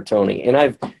for Tony. And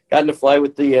I've gotten to fly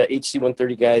with the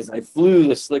HC-130 guys. I flew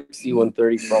the slick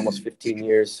C-130 for almost 15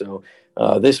 years. So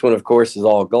this one, of course, is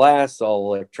all glass,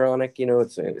 all electronic.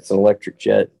 It's an electric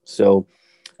jet. So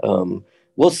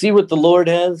we'll see what the Lord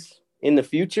has in the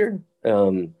future.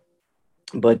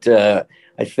 But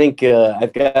I think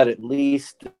I've got at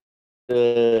least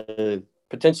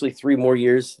potentially 3 more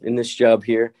years in this job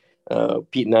here.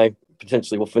 Pete and I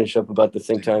potentially will finish up about the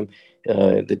same time.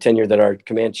 The tenure that our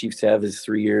command chiefs have is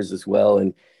 3 years as well.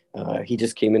 And he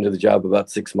just came into the job about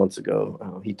 6 months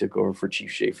ago. He took over for Chief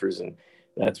Schaefer's, and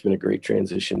that's been a great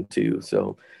transition too.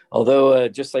 So although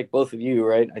just like both of you,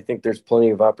 right, I think there's plenty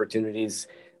of opportunities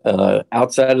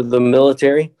outside of the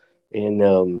military. And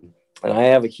I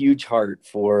have a huge heart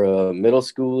for middle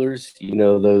schoolers,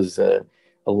 those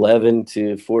 11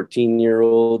 to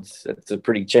 14-year-olds. It's a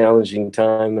pretty challenging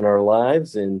time in our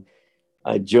lives. And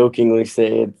I jokingly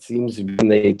say it seems when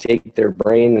they take their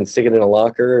brain and stick it in a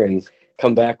locker and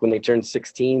come back when they turn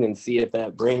 16 and see if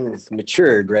that brain is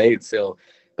matured, right? So,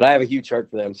 but I have a huge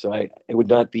heart for them. So it would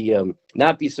not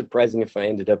be surprising if I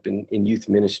ended up in youth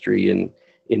ministry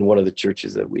in one of the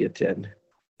churches that we attend.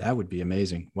 That would be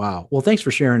amazing. Wow. Well, thanks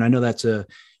for sharing. I know that's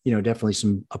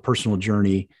definitely a personal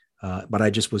journey. But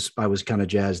I was kind of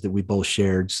jazzed that we both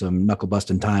shared some knuckle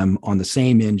busting time on the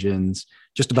same engines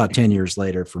just about 10 years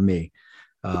later for me.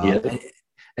 Yeah.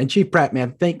 And Chief Pratt,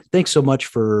 man, thanks so much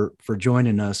for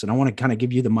joining us. And I want to kind of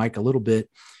give you the mic a little bit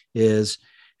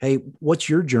hey, what's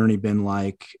your journey been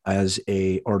like as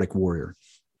a Arctic warrior?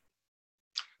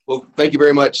 Well, thank you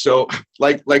very much. So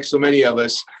like so many of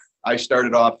us, I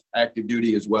started off active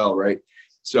duty as well, right?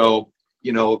 So,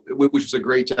 which was a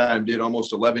great time, did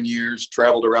almost 11 years,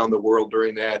 traveled around the world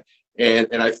during that. And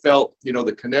I felt,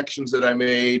 the connections that I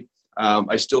made,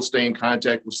 I still stay in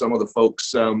contact with some of the folks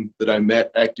that I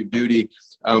met active duty.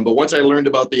 But once I learned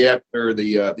about the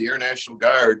Air National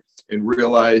Guard and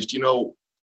realized,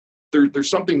 there's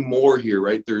something more here,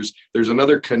 right? There's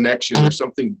another connection. There's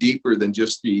something deeper than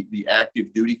just the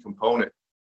active duty component.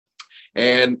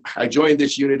 And I joined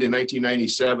this unit in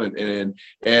 1997, and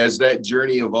as that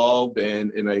journey evolved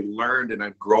and I learned and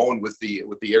I've grown with the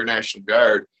Air National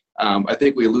Guard, I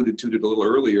think we alluded to it a little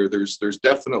earlier. There's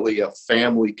definitely a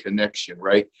family connection,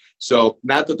 right? So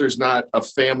not that there's not a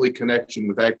family connection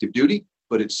with active duty,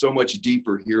 but it's so much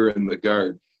deeper here in the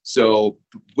Guard. So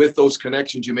with those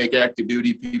connections, you make active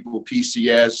duty people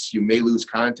PCS, you may lose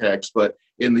contacts, but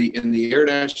in the Air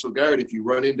National Guard, if you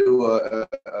run into a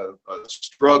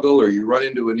struggle or you run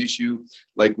into an issue,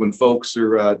 like when folks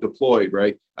are deployed,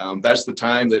 right? That's the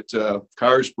time that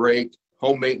cars break,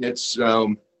 home maintenance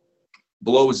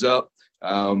blows up.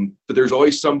 But there's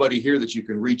always somebody here that you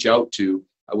can reach out to,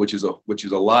 which is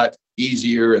a lot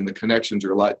easier, and the connections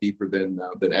are a lot deeper than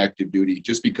active duty,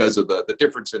 just because of the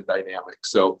difference in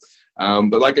dynamics. So,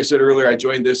 but like I said earlier, I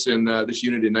joined this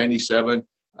unit in 97.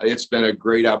 It's been a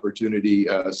great opportunity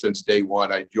since day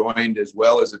one. I joined as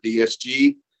well as a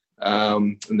DSG,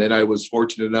 and then I was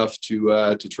fortunate enough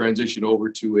to transition over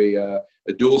to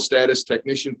a dual status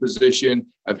technician position.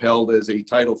 I've held as a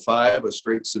Title V, a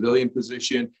straight civilian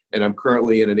position, and I'm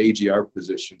currently in an AGR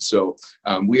position. So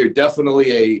we are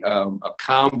definitely a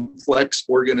complex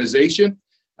organization,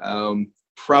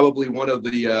 probably one of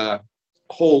the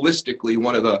holistically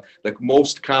one of the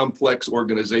most complex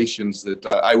organizations that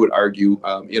I would argue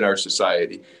in our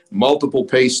society. Multiple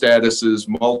pay statuses,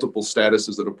 multiple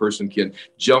statuses that a person can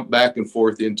jump back and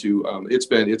forth into. It's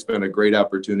been a great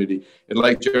opportunity. And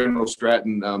like General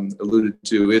Stratton alluded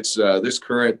to, it's this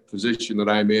current position that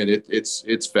I'm in.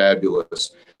 It's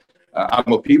fabulous.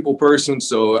 I'm a people person,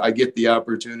 so I get the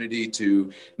opportunity to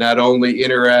not only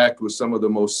interact with some of the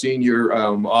most senior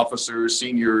officers,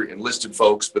 senior enlisted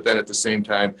folks, but then at the same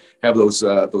time have those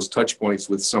touch points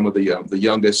with some of the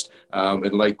youngest.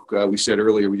 And like we said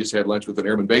earlier, we just had lunch with an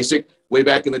Airman Basic. Way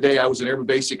back in the day, I was an Airman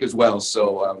Basic as well,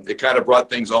 so it kind of brought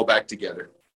things all back together.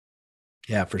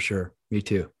 Yeah, for sure. Me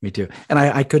too. And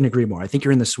I couldn't agree more. I think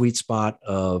you're in the sweet spot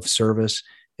of service.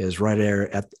 Is right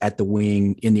there at the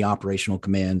wing in the operational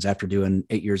commands. After doing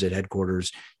 8 years at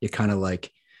headquarters, you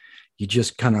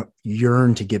just kind of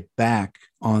yearn to get back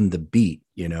on the beat,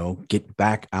 get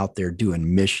back out there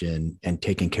doing mission and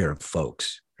taking care of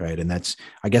folks. Right. And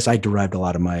I guess I derived a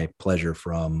lot of my pleasure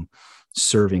from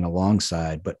serving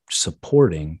alongside, but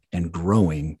supporting and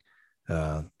growing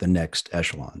the next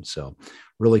echelon. So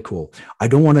really cool. I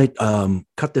don't want to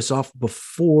cut this off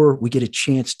before we get a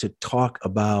chance to talk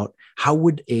about how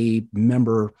would a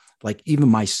member, like even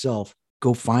myself,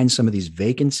 go find some of these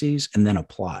vacancies and then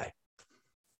apply.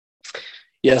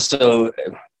 Yeah. So,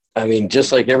 I mean,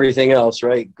 just like everything else,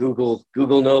 right? Google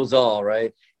knows all,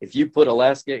 right? If you put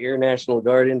Alaska Air National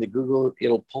Guard into Google,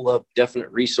 it'll pull up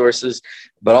definite resources,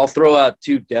 but I'll throw out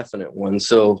two definite ones.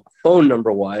 So phone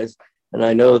number wise, and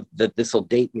I know that this will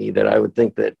date me, that I would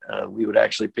think that we would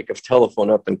actually pick a telephone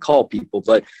up and call people.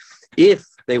 But if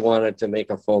they wanted to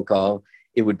make a phone call,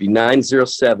 it would be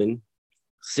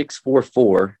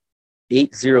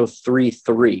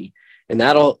 907-644-8033. And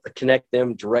that'll connect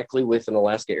them directly with an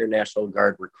Alaska Air National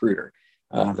Guard recruiter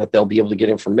that they'll be able to get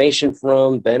information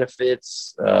from,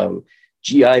 benefits,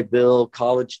 GI Bill,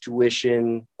 college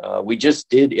tuition. We just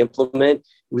did implement,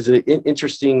 it was an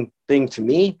interesting thing to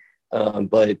me,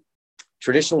 but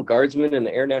traditional guardsmen and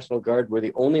the Air National Guard were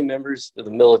the only members of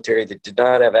the military that did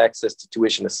not have access to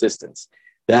tuition assistance.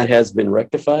 That has been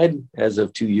rectified as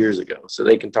of 2 years ago. So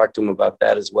they can talk to them about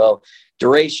that as well.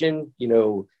 Duration,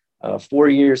 4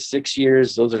 years, 6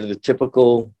 years, those are the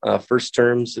typical first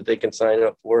terms that they can sign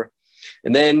up for.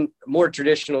 And then more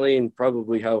traditionally, and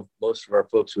probably how most of our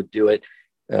folks would do it,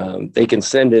 they can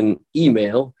send an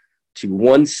email to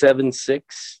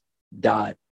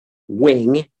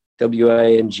 176.wing,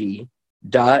 WING,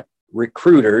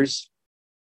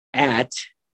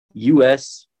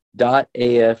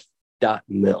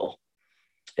 .recruiters@us.af.mil.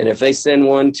 And if they send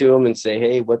one to them and say,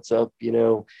 hey, what's up,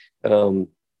 they'll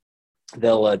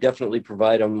definitely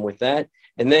provide them with that.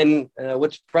 And then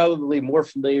what's probably more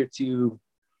familiar to,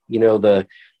 the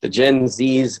Gen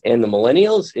Zs and the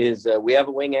millennials is we have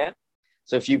a wing app.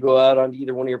 So if you go out on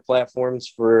either one of your platforms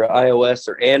for iOS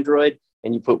or Android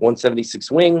and you put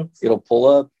 176 wing, it'll pull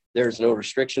up. There's no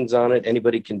restrictions on it.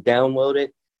 Anybody can download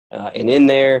it. And in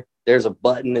there's a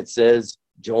button that says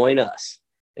join us.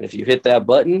 And if you hit that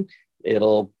button,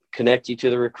 it'll connect you to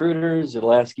the recruiters.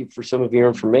 It'll ask you for some of your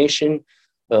information.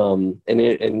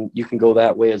 And you can go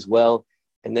that way as well.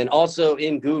 And then also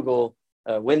in Google,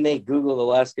 when they Google the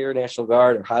Alaska Air National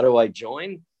Guard or how do I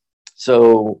join?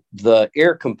 So the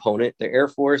air component, the Air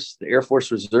Force, the Air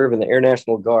Force Reserve, and the Air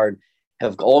National Guard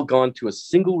have all gone to a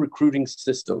single recruiting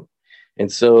system.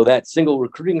 And so that single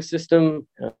recruiting system.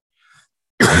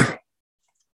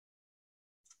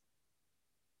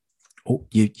 Oh,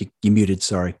 you muted.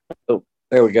 Sorry. Oh,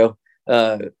 there we go.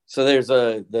 So there's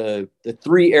the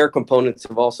three air components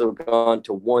have also gone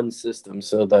to one system.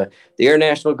 So the Air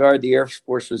National Guard, the Air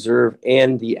Force Reserve,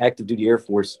 and the Active Duty Air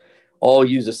Force all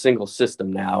use a single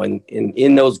system now. And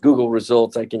in those Google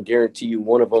results, I can guarantee you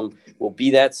one of them will be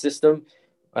that system,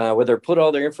 where they put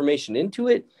all their information into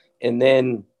it, and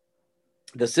then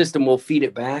the system will feed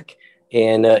it back,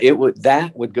 and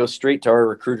that would go straight to our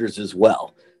recruiters as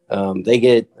well. They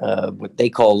get what they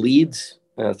call leads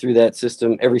through that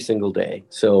system every single day.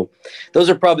 So those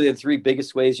are probably the three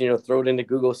biggest ways. Throw it into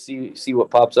Google, see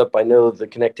what pops up. I know the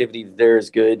connectivity there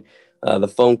is good. The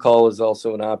phone call is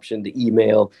also an option, the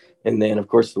email, and then of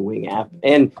course the Wing app.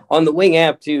 And on the Wing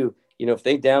app too, if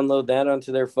they download that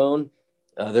onto their phone,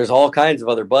 there's all kinds of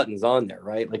other buttons on there,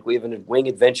 right? Like we have a Wing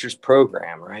Adventures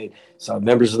program, right? So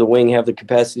members of the Wing have the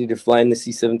capacity to fly in the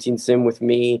C-17 sim with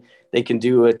me. They can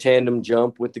do a tandem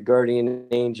jump with the Guardian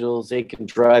Angels. They can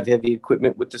drive heavy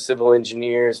equipment with the civil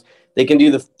engineers. They can do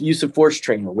the use of force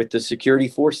trainer with the security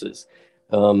forces.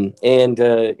 And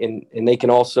they can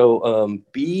also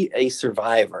be a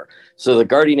survivor. So the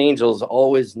Guardian Angels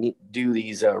always do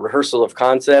these rehearsal of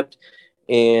concept.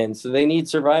 And so they need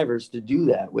survivors to do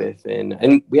that with.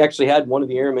 And we actually had one of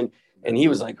the airmen, and he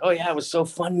was like, oh yeah, it was so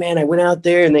fun, man. I went out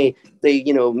there and they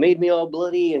made me all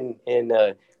bloody. And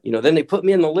then they put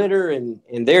me in the litter, and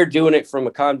they're doing it from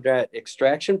a combat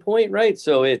extraction point, right?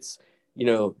 So it's,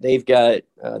 they've got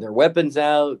their weapons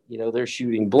out, they're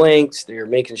shooting blanks. They're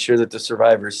making sure that the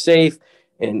survivor is safe.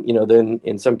 And, then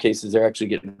in some cases they're actually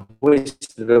getting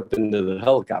hoisted up into the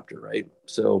helicopter, right?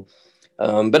 So,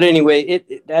 but anyway,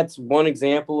 that's one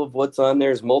example of what's on there.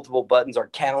 There's multiple buttons. Our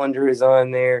calendar is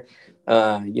on there.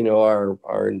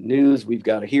 Our news, we've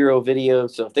got a hero video.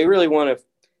 So if they really want to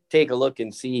take a look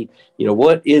and see,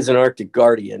 what is an Arctic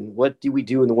Guardian? What do we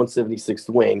do in the 176th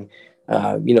Wing?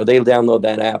 They'll download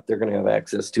that app. They're going to have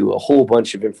access to a whole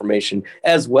bunch of information,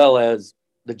 as well as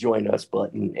the Join Us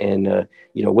button. And,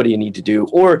 what do you need to do?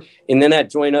 And then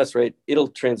that Join Us, right, it'll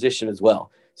transition as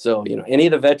well. So, any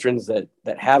of the veterans that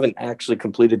haven't actually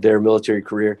completed their military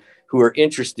career, who are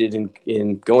interested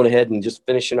in going ahead and just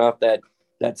finishing off that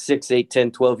 6, 8,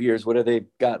 10, 12 years, whatever they've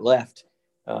got left,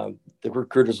 the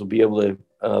recruiters will be able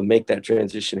to make that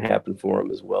transition happen for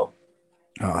them as well.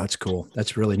 Oh, that's cool.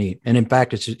 That's really neat. And in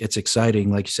fact, it's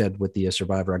exciting. Like you said, with the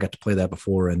Survivor, I got to play that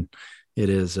before, and it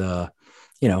is, it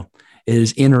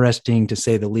is interesting to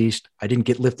say the least. I didn't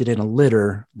get lifted in a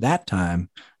litter that time,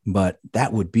 but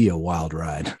that would be a wild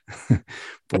ride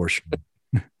for sure.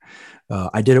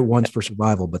 I did it once for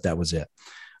survival, but that was it.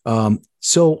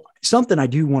 So something I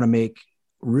do want to make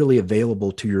really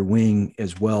available to your wing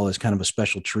as well as kind of a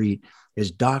special treat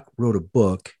is Doc wrote a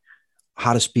book,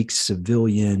 How to Speak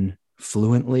Civilian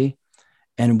Fluently.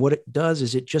 And what it does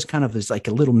is it just kind of is like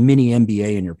a little mini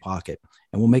MBA in your pocket,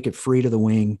 and we'll make it free to the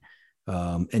wing.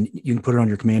 And you can put it on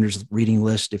your commander's reading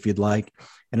list if you'd like.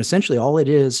 And essentially all it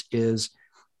is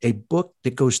a book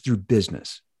that goes through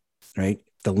business, right?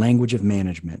 The language of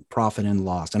management, profit and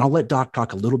loss. And I'll let Doc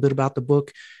talk a little bit about the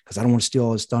book because I don't want to steal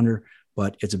all his thunder,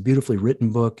 but it's a beautifully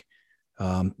written book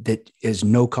that is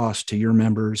no cost to your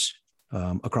members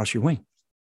across your wing.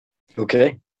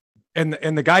 Okay.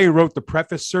 And the guy who wrote the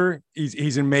preface, sir,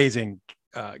 he's an amazing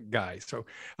guy. So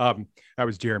that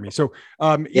was Jeremy. So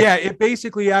it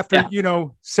basically after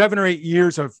 7 or 8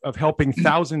 years of helping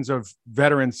thousands of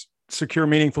veterans secure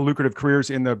meaningful, lucrative careers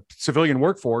in the civilian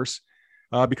workforce,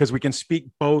 because we can speak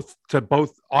to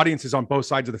both audiences on both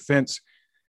sides of the fence,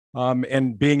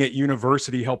 and being at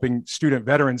university helping student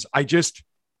veterans, I just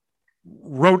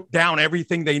wrote down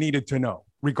everything they needed to know.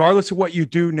 Regardless of what you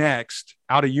do next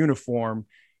out of uniform,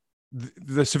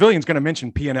 the civilian's going to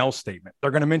mention P&L statement.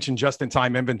 They're going to mention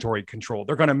just-in-time inventory control.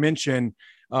 They're going to mention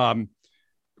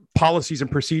policies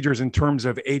and procedures in terms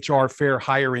of HR, fair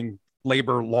hiring,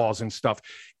 labor laws and stuff.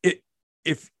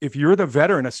 If you're the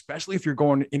veteran, especially if you're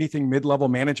going anything mid-level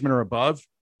management or above,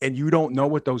 and you don't know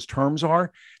what those terms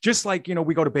are, just like,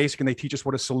 we go to basic and they teach us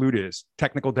what a salute is,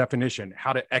 technical definition,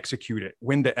 how to execute it,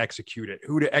 when to execute it,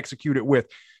 who to execute it with.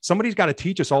 Somebody's got to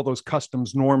teach us all those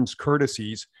customs, norms,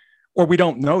 courtesies, or we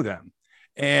don't know them.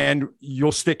 And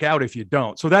you'll stick out if you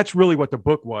don't. So that's really what the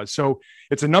book was. So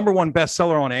it's a #1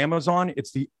 bestseller on Amazon.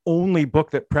 It's the only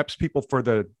book that preps people for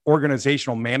the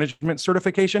organizational management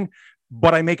certification,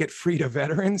 but I make it free to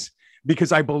veterans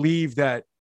because I believe that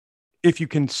if you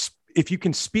can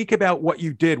speak about what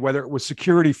you did, whether it was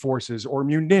security forces or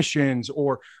munitions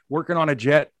or working on a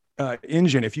jet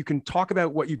engine, if you can talk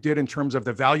about what you did in terms of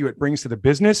the value it brings to the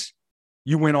business,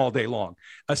 you win all day long,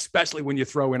 especially when you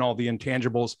throw in all the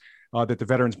intangibles that the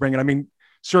veterans bring. And I mean,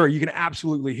 sir, you can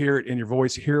absolutely hear it in your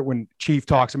voice, hear it when Chief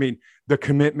talks. I mean, the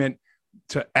commitment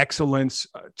to excellence,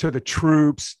 to the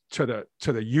troops, to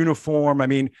the uniform. I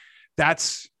mean,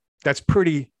 that's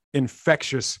pretty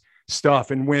infectious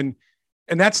stuff. And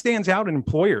that stands out in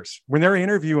employers when they're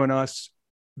interviewing us.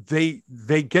 They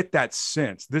get that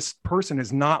sense. This person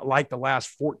is not like the last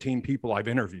 14 people I've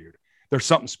interviewed. There's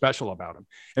something special about them.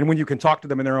 And when you can talk to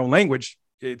them in their own language,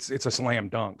 it's a slam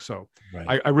dunk. So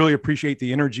right. I really appreciate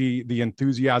the energy, the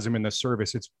enthusiasm in the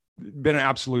service. It's been an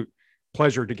absolute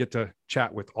pleasure to get to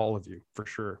chat with all of you for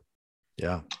sure.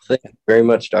 Yeah. Thank you very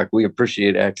much, Doc. We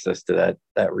appreciate access to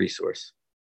that resource.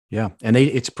 Yeah. And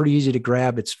it's pretty easy to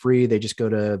grab. It's free. They just go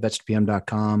to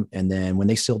vets2pm.com. And then when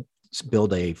they still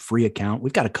build a free account,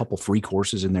 we've got a couple free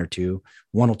courses in there too.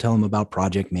 One will tell them about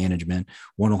project management.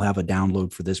 One will have a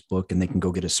download for this book, and they can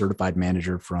go get a certified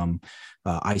manager from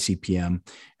ICPM.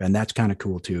 And that's kind of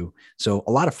cool too. So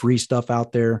a lot of free stuff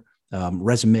out there.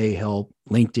 Resume help,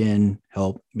 LinkedIn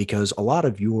help, because a lot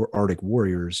of your Arctic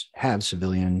warriors have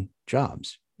civilian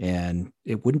jobs, and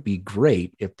it wouldn't be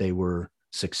great if they were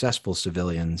successful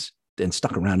civilians and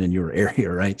stuck around in your area,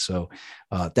 right? So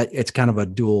that it's kind of a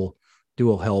dual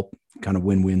help, kind of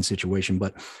win-win situation.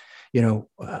 But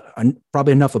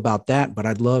probably enough about that. But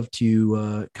I'd love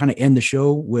to kind of end the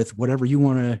show with whatever you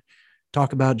want to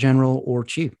talk about, General or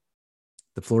Chief.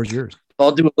 The floor is yours.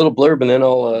 I'll do a little blurb and then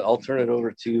I'll turn it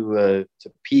over to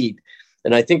Pete.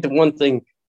 And I think the one thing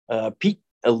Pete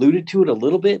alluded to it a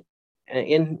little bit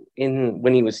in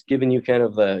when he was giving you kind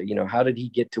of how did he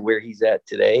get to where he's at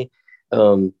today?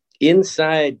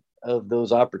 Inside of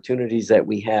those opportunities that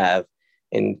we have,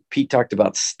 and Pete talked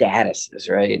about statuses,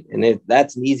 right? And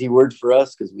that's an easy word for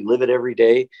us because we live it every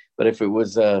day. But if it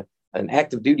was an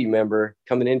active duty member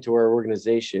coming into our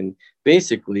organization,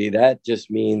 basically that just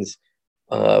means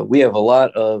we have a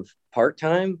lot of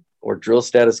part-time or drill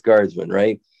status guardsmen,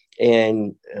 right?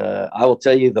 And I will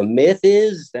tell you, the myth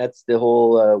is that's the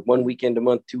whole 1 weekend a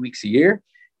month, 2 weeks a year.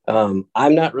 I'm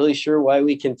not really sure why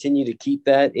we continue to keep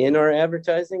that in our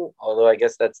advertising, although I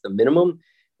guess that's the minimum.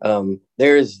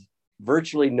 There's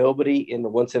virtually nobody in the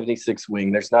 176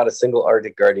 wing. There's not a single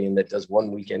Arctic Guardian that does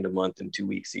 1 weekend a month and 2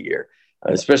 weeks a year,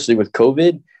 especially with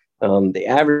COVID. The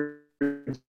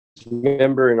average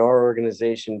member in our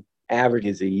organization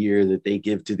averages a year that they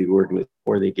give to the organization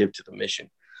or they give to the mission.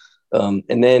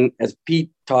 And then as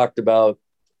Pete talked about,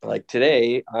 like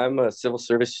today, I'm a civil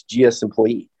service GS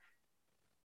employee.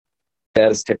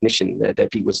 Status technician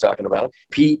that Pete was talking about.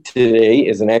 Pete today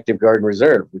is an active guard and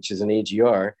reserve, which is an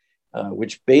AGR,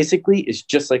 which basically is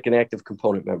just like an active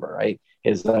component member, right?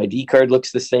 His ID card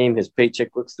looks the same. His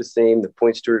paycheck looks the same. The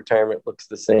points to retirement looks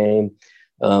the same.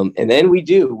 And then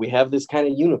we have this kind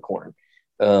of unicorn,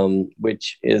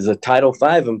 which is a Title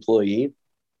V employee,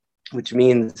 which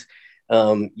means,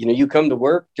 you come to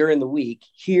work during the week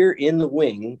here in the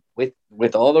wing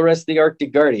with all the rest of the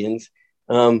Arctic Guardians,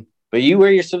 but you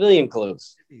wear your civilian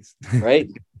clothes, right?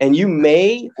 And you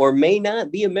may or may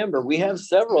not be a member. We have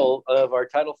several of our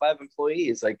Title V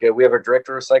employees. Like we have our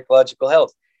director of psychological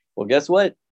health. Well, guess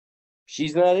what?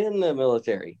 She's not in the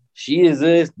military. She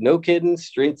is no kidding,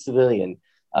 straight civilian.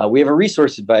 We have a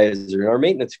resource advisor in our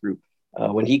maintenance group.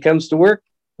 When he comes to work,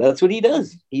 that's what he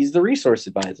does. He's the resource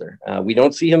advisor. We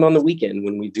don't see him on the weekend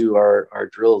when we do our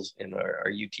drills and our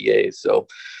UTAs. So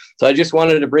I just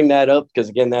wanted to bring that up because,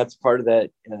 again, that's part of that.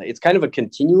 It's kind of a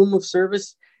continuum of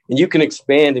service, and you can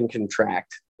expand and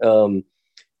contract.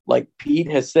 Like Pete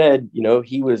has said,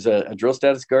 he was a drill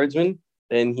status guardsman,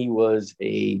 then he was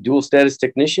a dual status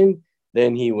technician,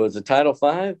 then he was a Title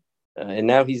V, and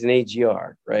now he's an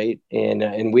AGR, right?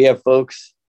 And we have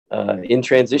folks in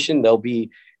transition. They'll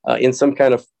be in some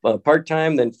kind of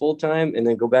part-time, then full-time, and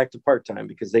then go back to part-time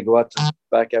because they go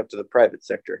back out to the private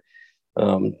sector.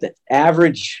 The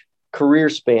average career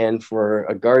span for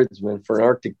a guardsman, for an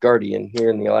Arctic Guardian here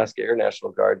in the Alaska Air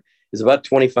National Guard, is about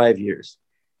 25 years.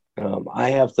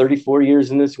 I have 34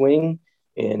 years in this wing,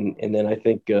 and then I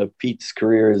think Pete's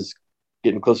career is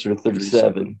getting closer to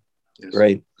 37, yes.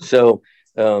 Right? So,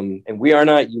 and we are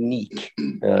not unique.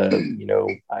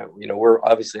 We're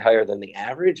obviously higher than the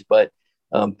average, but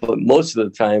most of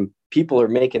the time, people are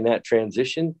making that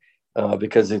transition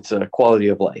because it's a quality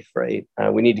of life, right?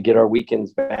 We need to get our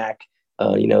weekends back.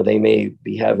 They may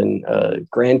be having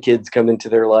grandkids come into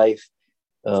their life,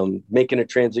 making a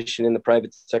transition in the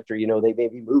private sector. They may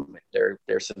be moving.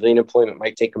 Their civilian employment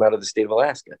might take them out of the state of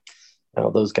Alaska,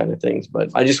 those kind of things. But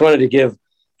I just wanted to give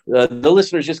the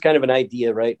listeners just kind of an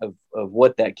idea, right, of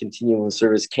what that continuum of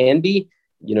service can be,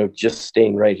 just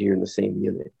staying right here in the same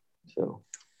unit. So.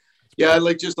 Yeah, I'd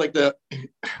like to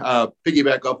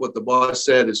piggyback off what the boss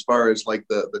said as far as like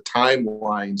the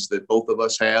timelines that both of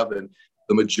us have and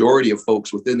the majority of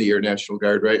folks within the Air National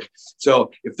Guard, right?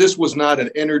 So if this was not an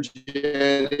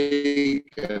energetic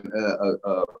and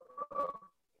a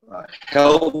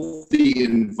healthy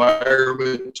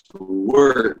environment to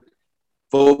work,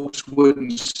 folks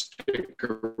wouldn't stick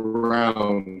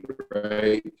around,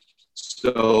 right?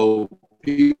 So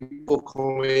people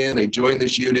come in, they join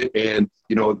this unit, and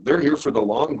they're here for the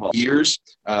long haul, years.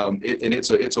 And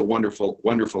it's a wonderful,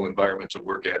 wonderful environment to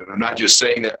work at. And I'm not just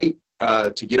saying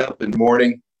that to get up in the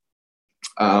morning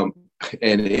and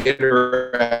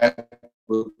interact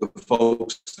with the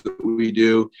folks that we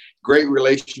do. Great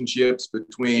relationships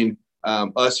between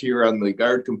us here on the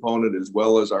guard component as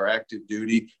well as our active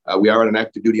duty. We are on an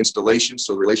active duty installation,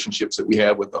 so the relationships that we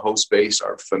have with the host base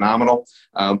are phenomenal.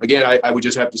 Again, I would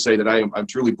just have to say that I'm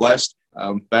truly blessed.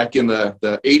 Back in the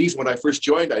 80s when I first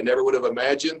joined, I never would have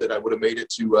imagined that I would have made it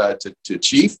to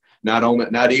chief,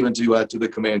 not even to the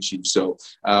command chief. So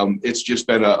it's just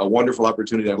been a wonderful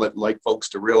opportunity. I'd like folks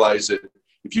to realize that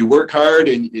if you work hard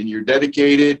and you're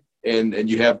dedicated and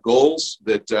you have goals,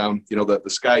 that that the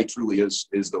sky truly is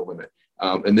the limit.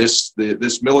 And this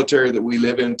military that we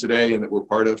live in today and that we're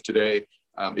part of today,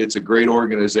 it's a great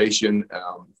organization,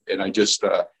 and I just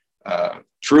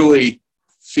truly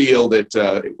feel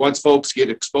that once folks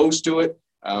get exposed to it,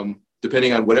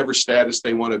 depending on whatever status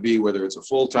they want to be, whether it's a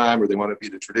full-time or they want to be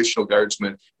the traditional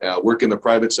guardsman, work in the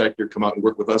private sector, come out and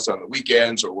work with us on the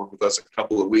weekends or work with us a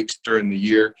couple of weeks during the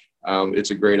year,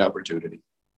 it's a great opportunity.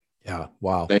 Yeah.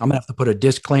 Wow. I'm gonna have to put a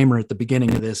disclaimer at the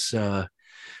beginning of this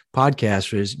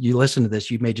podcast. Is you listen to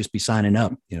this, you may just be signing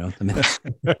up, I mean,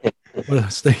 one of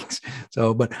those things.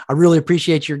 So, but I really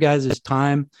appreciate your guys'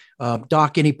 time.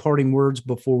 Doc, any parting words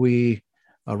before we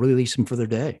release them for their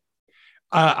day?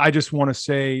 I just want to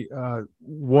say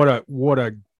what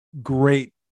a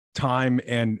great time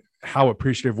and how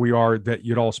appreciative we are that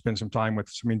you'd all spend some time with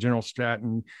us. I mean, General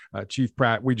Stratton, Chief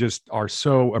Pratt, we just are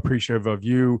so appreciative of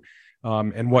you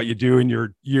and what you do in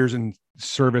your years in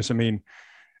service. I mean,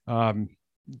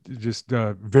 just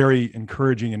very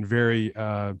encouraging and very,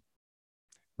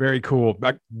 very cool.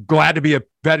 But glad to be a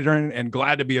veteran and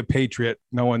glad to be a patriot,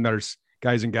 knowing there's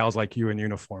guys and gals like you in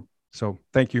uniform. So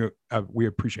thank you. We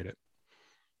appreciate it.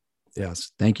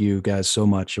 Yes. Thank you guys so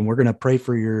much. And we're going to pray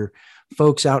for your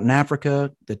folks out in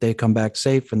Africa, that they come back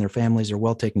safe and their families are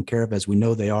well taken care of, as we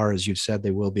know they are, as you've said,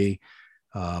 they will be.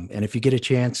 And if you get a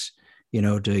chance,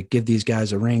 to give these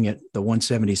guys a ring at the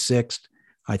 176th,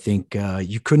 I think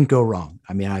you couldn't go wrong.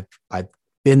 I mean, I've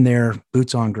been there,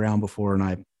 boots on ground before, and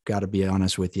I've got to be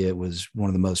honest with you, it was one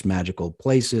of the most magical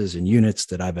places and units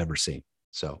that I've ever seen.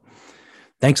 So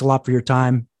thanks a lot for your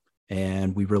time,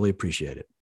 and we really appreciate it.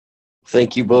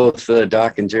 Thank you both,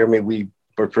 Doc and Jeremy. We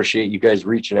appreciate you guys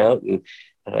reaching out, and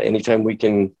anytime we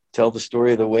can tell the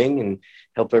story of the wing and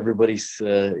help everybody,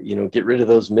 get rid of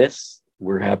those myths,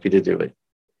 we're happy to do it.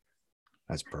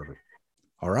 That's perfect.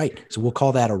 All right. So we'll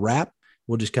call that a wrap.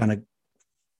 We'll just kind of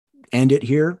end it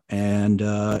here. And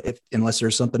unless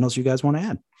there's something else you guys want to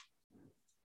add.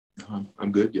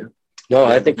 I'm good. Yeah. No,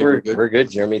 I think we're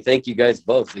good, Jeremy. Thank you guys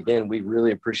both. Again, we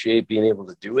really appreciate being able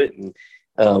to do it. And,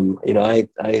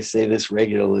 I say this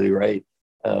regularly, right?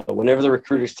 Whenever the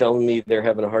recruiter's telling me they're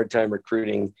having a hard time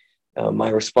recruiting, my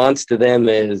response to them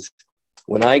is,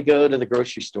 when I go to the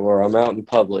grocery store, I'm out in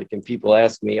public and people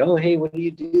ask me, oh, hey, what do you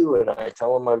do? And I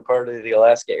tell them I'm part of the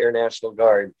Alaska Air National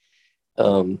Guard.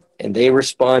 And they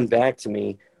respond back to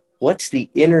me, what's the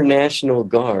International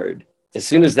Guard? As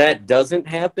soon as that doesn't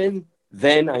happen,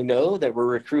 then I know that we're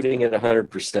recruiting at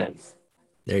 100%.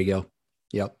 There you go.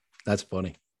 Yep. That's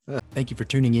funny. Thank you for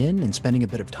tuning in and spending a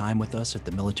bit of time with us at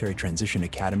the Military Transition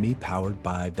Academy, powered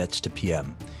by Vets to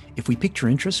PM. If we piqued your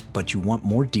interest, but you want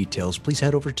more details, please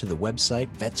head over to the website,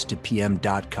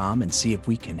 vets2pm.com, and see if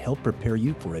we can help prepare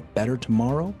you for a better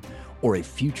tomorrow or a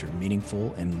future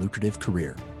meaningful and lucrative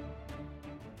career.